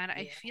 and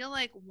I Yeah. feel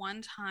like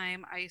one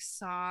time I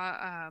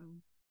saw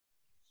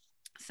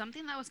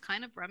something that was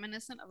kind of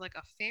reminiscent of like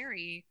a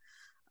fairy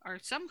or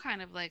some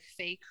kind of like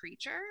fey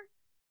creature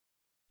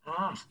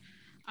Ah,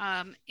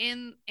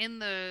 in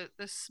the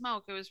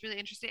smoke. It was really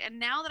interesting. And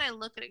now that I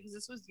look at it, because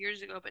this was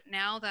years ago, but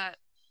now that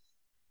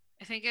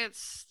I think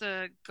it's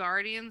the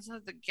Guardians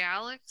of the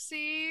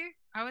Galaxy,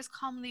 I always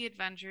call them the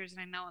Avengers,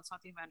 and I know it's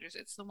not the Avengers.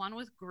 It's the one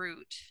with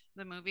Groot,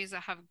 the movies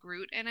that have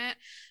Groot in it.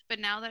 But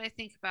now that I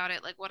think about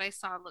it, like what I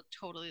saw looked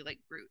totally like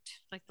Groot,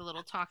 like the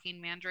little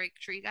talking mandrake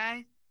tree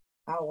guy.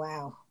 oh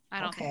wow. I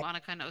don't think Okay.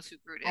 Monica knows who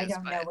Groot I is,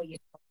 don't know but what you're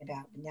talking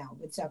about, but no,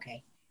 it's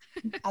okay.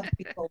 Other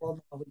people will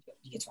know what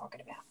you're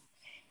talking about.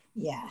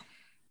 Yeah.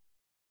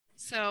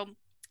 so,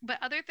 but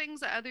other things,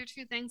 the other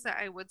two things that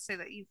I would say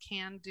that you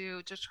can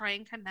do to try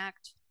and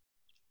connect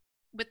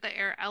with the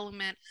air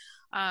element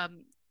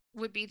um,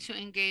 would be to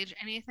engage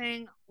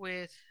anything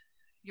with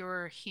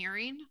your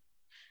hearing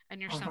and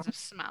your sense Uh-huh. of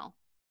smell,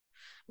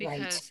 Right.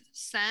 because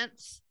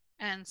scents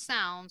and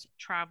sounds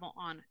travel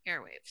on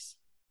airwaves.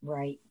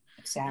 Right. And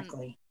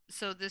Exactly.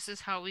 so this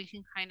is how we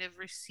can kind of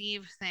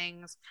receive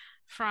things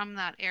from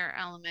that air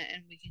element,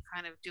 and we can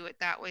kind of do it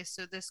that way.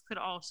 So this could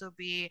also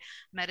be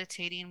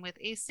meditating with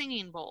a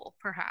singing bowl,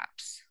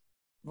 perhaps.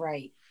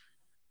 Right.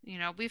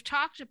 We've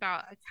talked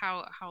about like,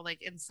 how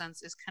like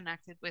incense is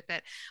connected with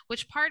it,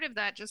 which part of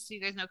that, just so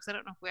you guys know, because I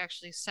don't know if we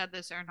actually said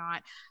this or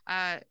not,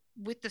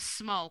 with the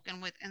smoke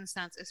and with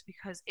incense is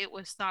because it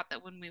was thought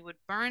that when we would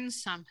burn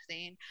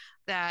something,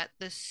 that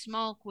the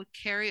smoke would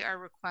carry our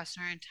request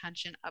and our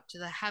intention up to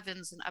the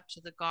heavens and up to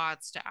the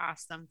gods to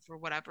ask them for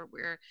whatever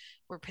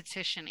we're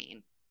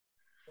petitioning.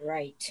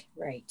 Right.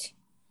 Right.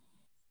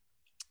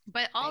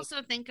 But I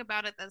also think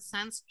about it that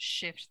sense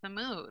shift the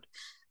mood.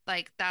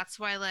 Like that's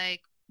why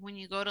like when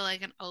you go to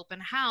like an open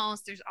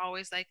house, there's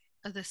always like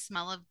the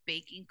smell of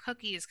baking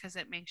cookies because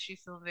it makes you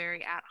feel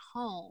very at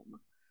home,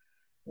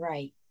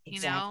 Right.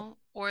 Exactly.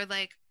 or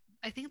like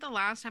I think the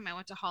last time I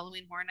went to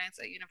Halloween Horror Nights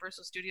at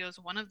Universal Studios,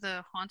 one of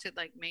the haunted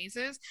like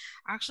mazes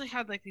actually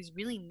had like these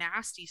really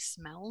nasty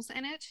smells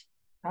in it.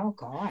 Oh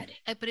God.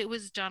 But it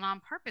was done on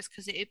purpose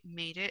because it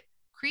made it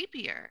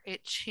creepier. It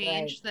Right.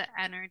 changed the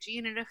energy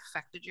and it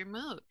affected your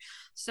mood.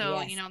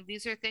 So, Yes.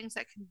 these are things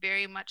that can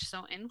very much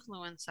so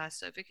influence us.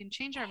 So if it can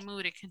change our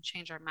mood, it can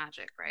change our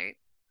magic, right?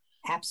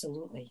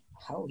 Absolutely.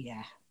 Oh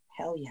yeah.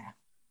 Hell yeah.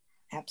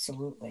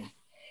 Absolutely.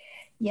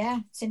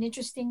 Yeah, it's an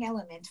interesting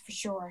element for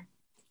sure.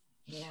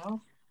 You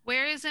know?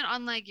 Where is it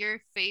on like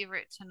your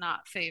favorite to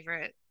not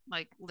favorite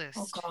like Oh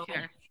list God.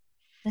 here?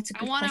 That's a I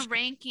good want a question.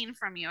 ranking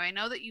from you. I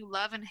know that you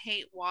love and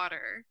hate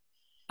water,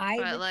 I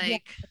but would, yeah,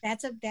 like,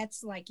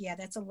 that's like, yeah,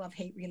 that's a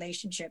love-hate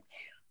relationship.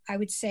 I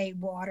would say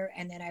water,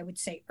 and then I would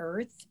say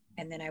earth,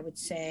 and then I would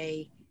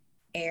say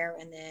air,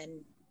 and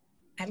then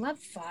I love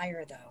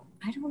fire though.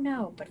 I don't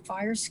know, but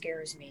fire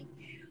scares me.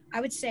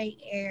 I would say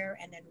air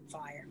and then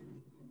fire.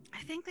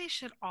 I think they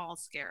should all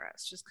scare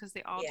us just because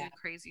they all Yeah. do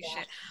crazy Yeah.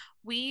 shit.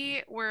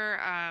 We were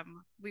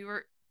um we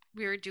were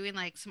we were doing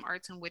like some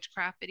arts and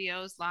witchcraft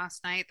videos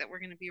last night that we're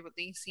going to be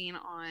releasing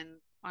on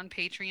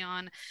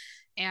Patreon.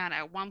 And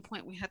at one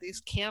point we had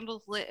these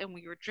candles lit and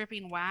we were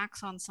dripping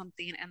wax on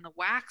something and the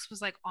wax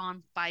was like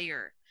on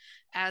fire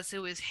as it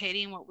was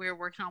hitting what we were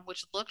working on,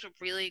 which looked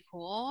really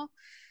cool.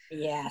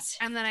 Yes.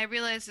 And then I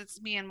realized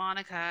it's me and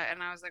Monica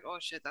and I was like, "Oh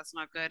shit, that's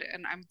not good."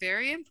 And I'm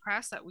very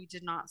impressed that we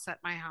did not set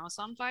my house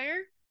on fire.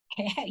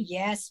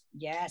 Yes.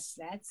 Yes.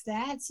 That's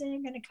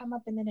going to come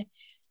up in the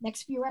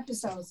next few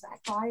episodes. That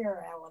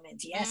fire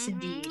element. Yes,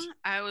 indeed.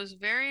 I was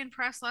very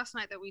impressed last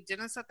night that we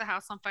didn't set the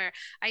house on fire.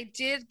 I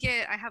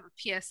have a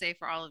PSA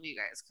for all of you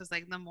guys because,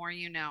 like, the more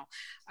you know.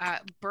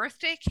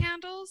 Birthday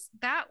candles,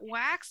 that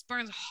wax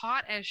burns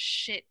hot as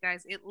shit,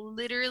 guys. It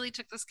literally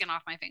took the skin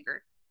off my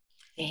finger.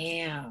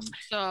 Damn.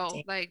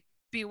 So, like,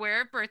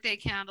 beware of birthday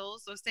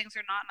candles. Those things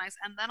are not nice.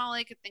 And then all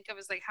I could think of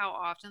is, like, how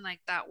often, like,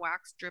 that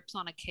wax drips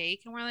on a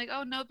cake. And we're like,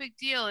 oh, no big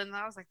deal. And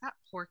I was like, that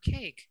poor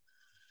cake.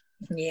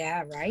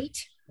 Yeah. Right.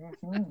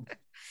 Mm-hmm.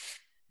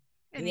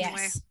 Anyway,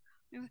 Yes.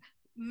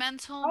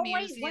 mental Oh, wait,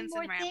 one musings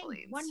more and thing.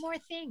 One ramblings. more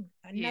thing.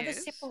 Another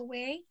Yes. simple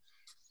way.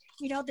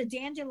 The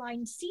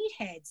dandelion seed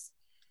heads.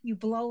 You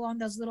blow on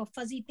those little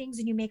fuzzy things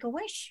and you make a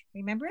wish.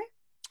 Remember it?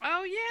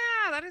 Oh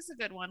yeah, that is a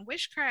good one.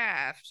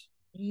 Wishcraft.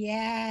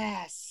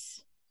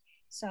 Yes.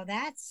 So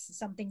that's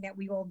something that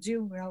we all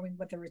do,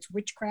 whether it's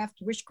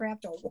witchcraft,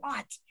 or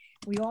what.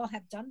 We all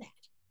have done that,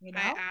 you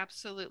I know?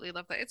 absolutely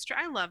love that. It's true.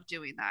 I love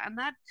doing that. And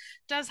that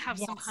does have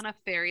some Yes, kind of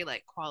fairy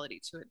like quality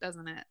to it,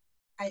 doesn't it?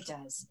 it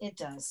does. It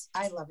does.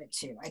 I love it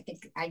too. I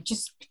think I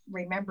just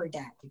remembered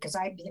that because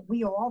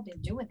we all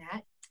been doing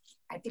that.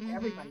 I think Mm-hmm.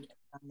 everybody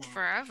has done that.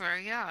 Forever,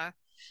 yeah.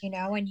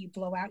 And you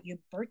blow out your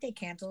birthday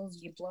candles,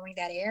 you're blowing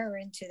that air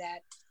into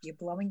that, you're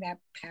blowing that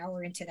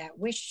power into that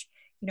wish,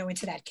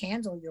 into that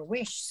candle, your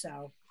wish.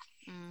 So,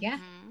 yeah.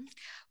 Mm-hmm.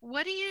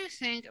 What do you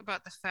think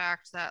about the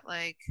fact that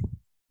like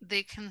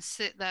they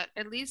consider that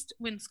at least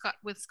when Scott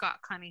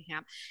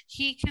Cunningham,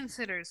 he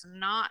considers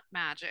not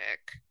magic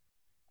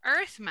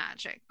earth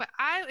magic. But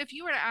if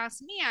you were to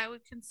ask me, I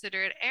would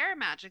consider it air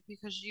magic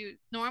because you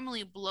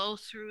normally blow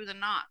through the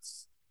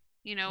knots.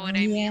 You know what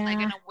I mean? Like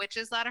in Yeah. a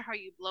witch's ladder, how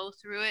you blow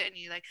through it and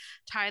you like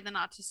tie the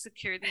knot to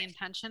secure the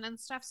intention and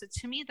stuff. So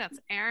to me, that's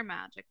air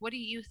magic. What do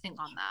you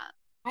think on that?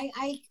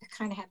 I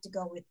kind of have to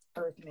go with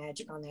earth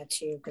magic on that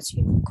too, because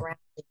grounding,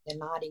 the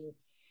nodding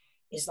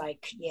is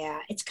like,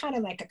 yeah, it's kind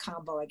of like a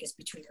combo, I guess,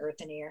 between earth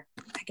and air.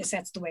 I guess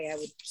that's the way I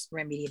would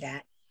remedy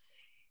that,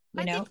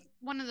 you I know? think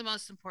one of the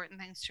most important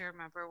things to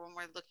remember when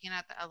we're looking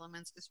at the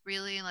elements is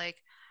really like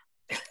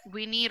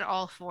we need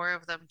all four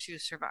of them to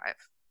survive.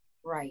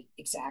 Right,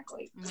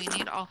 exactly. We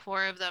need all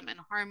four of them in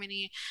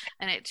harmony,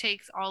 and it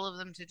takes all of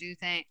them to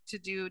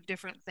do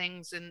different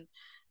things in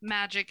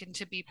magic and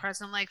to be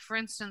present. Like for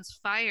instance,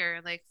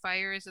 fire. Like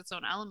fire is its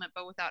own element,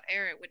 but without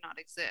air, it would not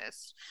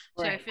exist.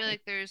 So I Right. feel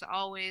like there's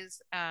always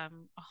a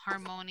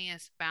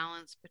harmonious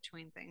balance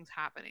between things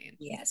happening.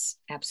 Yes,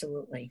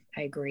 absolutely.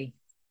 I agree.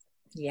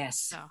 Yes.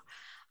 So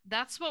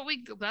that's what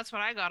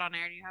I got on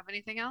air. Do you have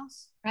anything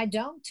else? I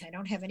don't. I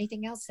don't have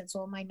anything else. That's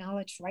all my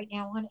knowledge right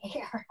now on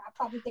air. I'll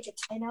probably think of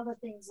 10 other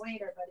things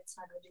later, but it's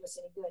not going to do us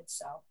any good.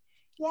 So,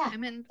 yeah.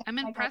 I'm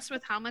I got, impressed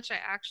with how much I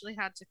actually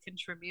had to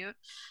contribute.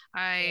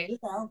 there I you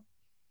go.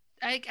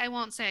 I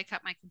won't say I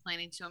kept my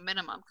complaining to a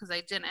minimum because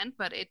I didn't,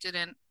 but it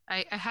didn't.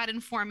 I had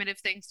informative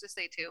things to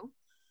say too.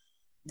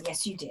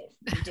 Yes, you did.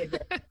 You did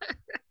very,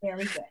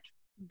 very good.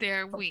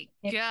 There For we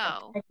a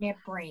go. pregnant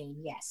brain.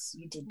 Yes,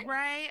 you did good.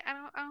 Right? I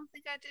don't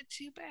think I did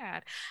too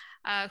bad.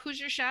 Who's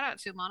your shout out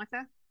to,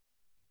 Monica?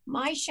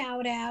 My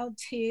shout out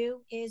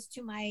is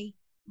to my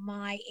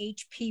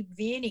HP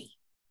Vinny.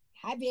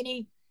 Hi,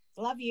 Vinny.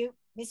 Love you.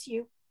 Miss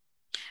you.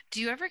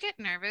 Do you ever get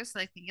nervous,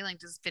 like thinking, like,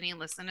 does Vinny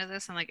listen to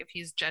this and like if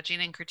he's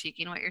judging and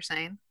critiquing what you're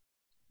saying?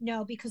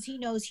 No, because he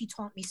knows he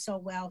taught me so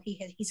well.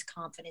 He's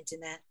confident in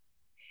that.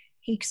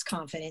 He's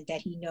confident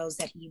that he knows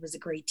that he was a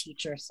great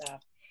teacher. So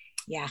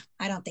Yeah,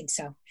 I don't think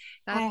so.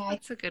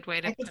 That's a good way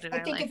to put it. I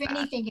I think like if that.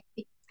 anything,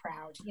 it's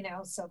proud,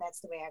 so that's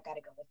the way I got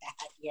to go with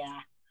that. Yeah.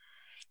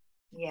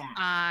 Yeah.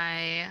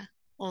 I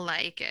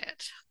like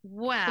it.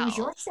 Who's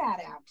your Well, shout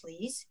out,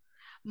 please?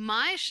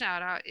 my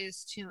shout out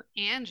is to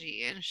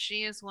Angie, and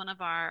she is one of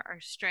our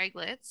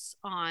Straglets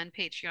on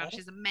Patreon. Okay.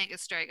 She's a mega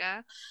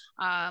strega.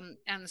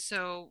 And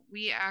so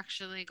we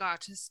actually got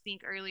to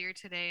speak earlier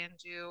today and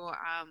do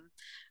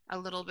a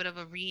little bit of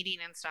a reading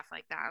and stuff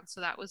like that.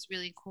 So that was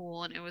really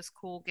cool. And it was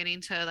cool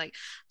getting to like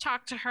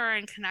talk to her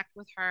and connect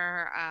with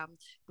her.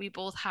 We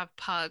both have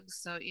pugs,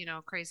 so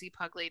crazy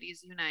pug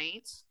ladies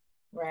unite.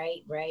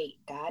 Right, right.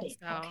 Got it.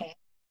 So Okay.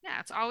 yeah,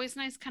 it's always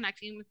nice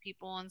connecting with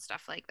people and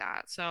stuff like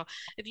that. So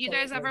if you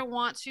guys Absolutely. ever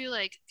want to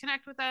like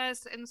connect with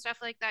us and stuff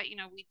like that,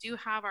 we do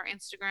have our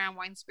Instagram,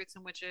 Wine Spirits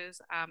and Witches,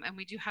 and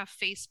we do have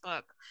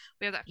Facebook.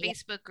 We have that Yeah,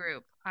 Facebook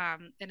group,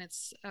 and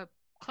it's a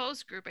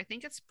closed group. I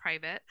think it's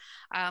private.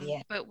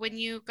 yeah. But when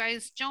you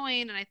guys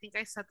join, and I think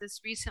I said this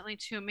recently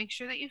too, make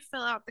sure that you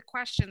fill out the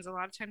questions. A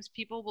lot of times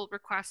people will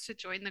request to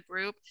join the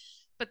group,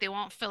 but they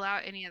won't fill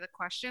out any of the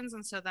questions,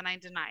 and so then I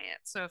deny it.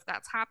 So if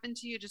that's happened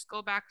to you, just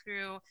go back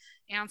through,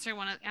 answer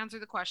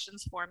the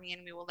questions for me,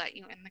 and we will let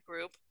you in the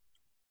group.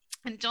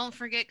 And don't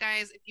forget,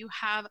 guys, if you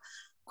have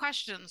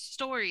questions,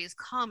 stories,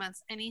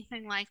 comments,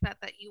 anything like that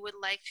that you would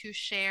like to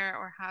share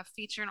or have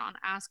featured on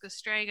Ask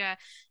Astrega,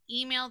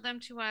 email them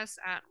to us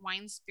at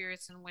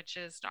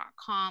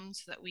winespiritsandwitches.com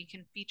so that we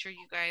can feature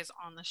you guys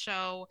on the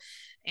show.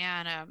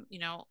 And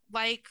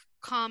like,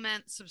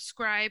 comment,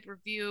 subscribe,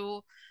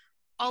 review,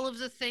 all of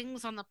the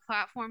things on the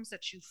platforms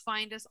that you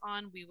find us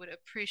on. We would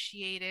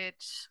appreciate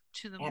it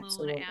to the moon and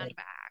Absolutely.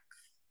 back.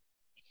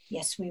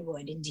 Yes, we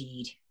would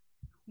indeed.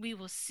 We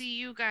will see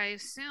you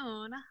guys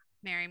soon.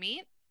 Merry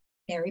meet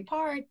Merry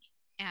part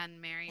and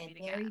merry and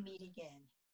meet merry again. meet again.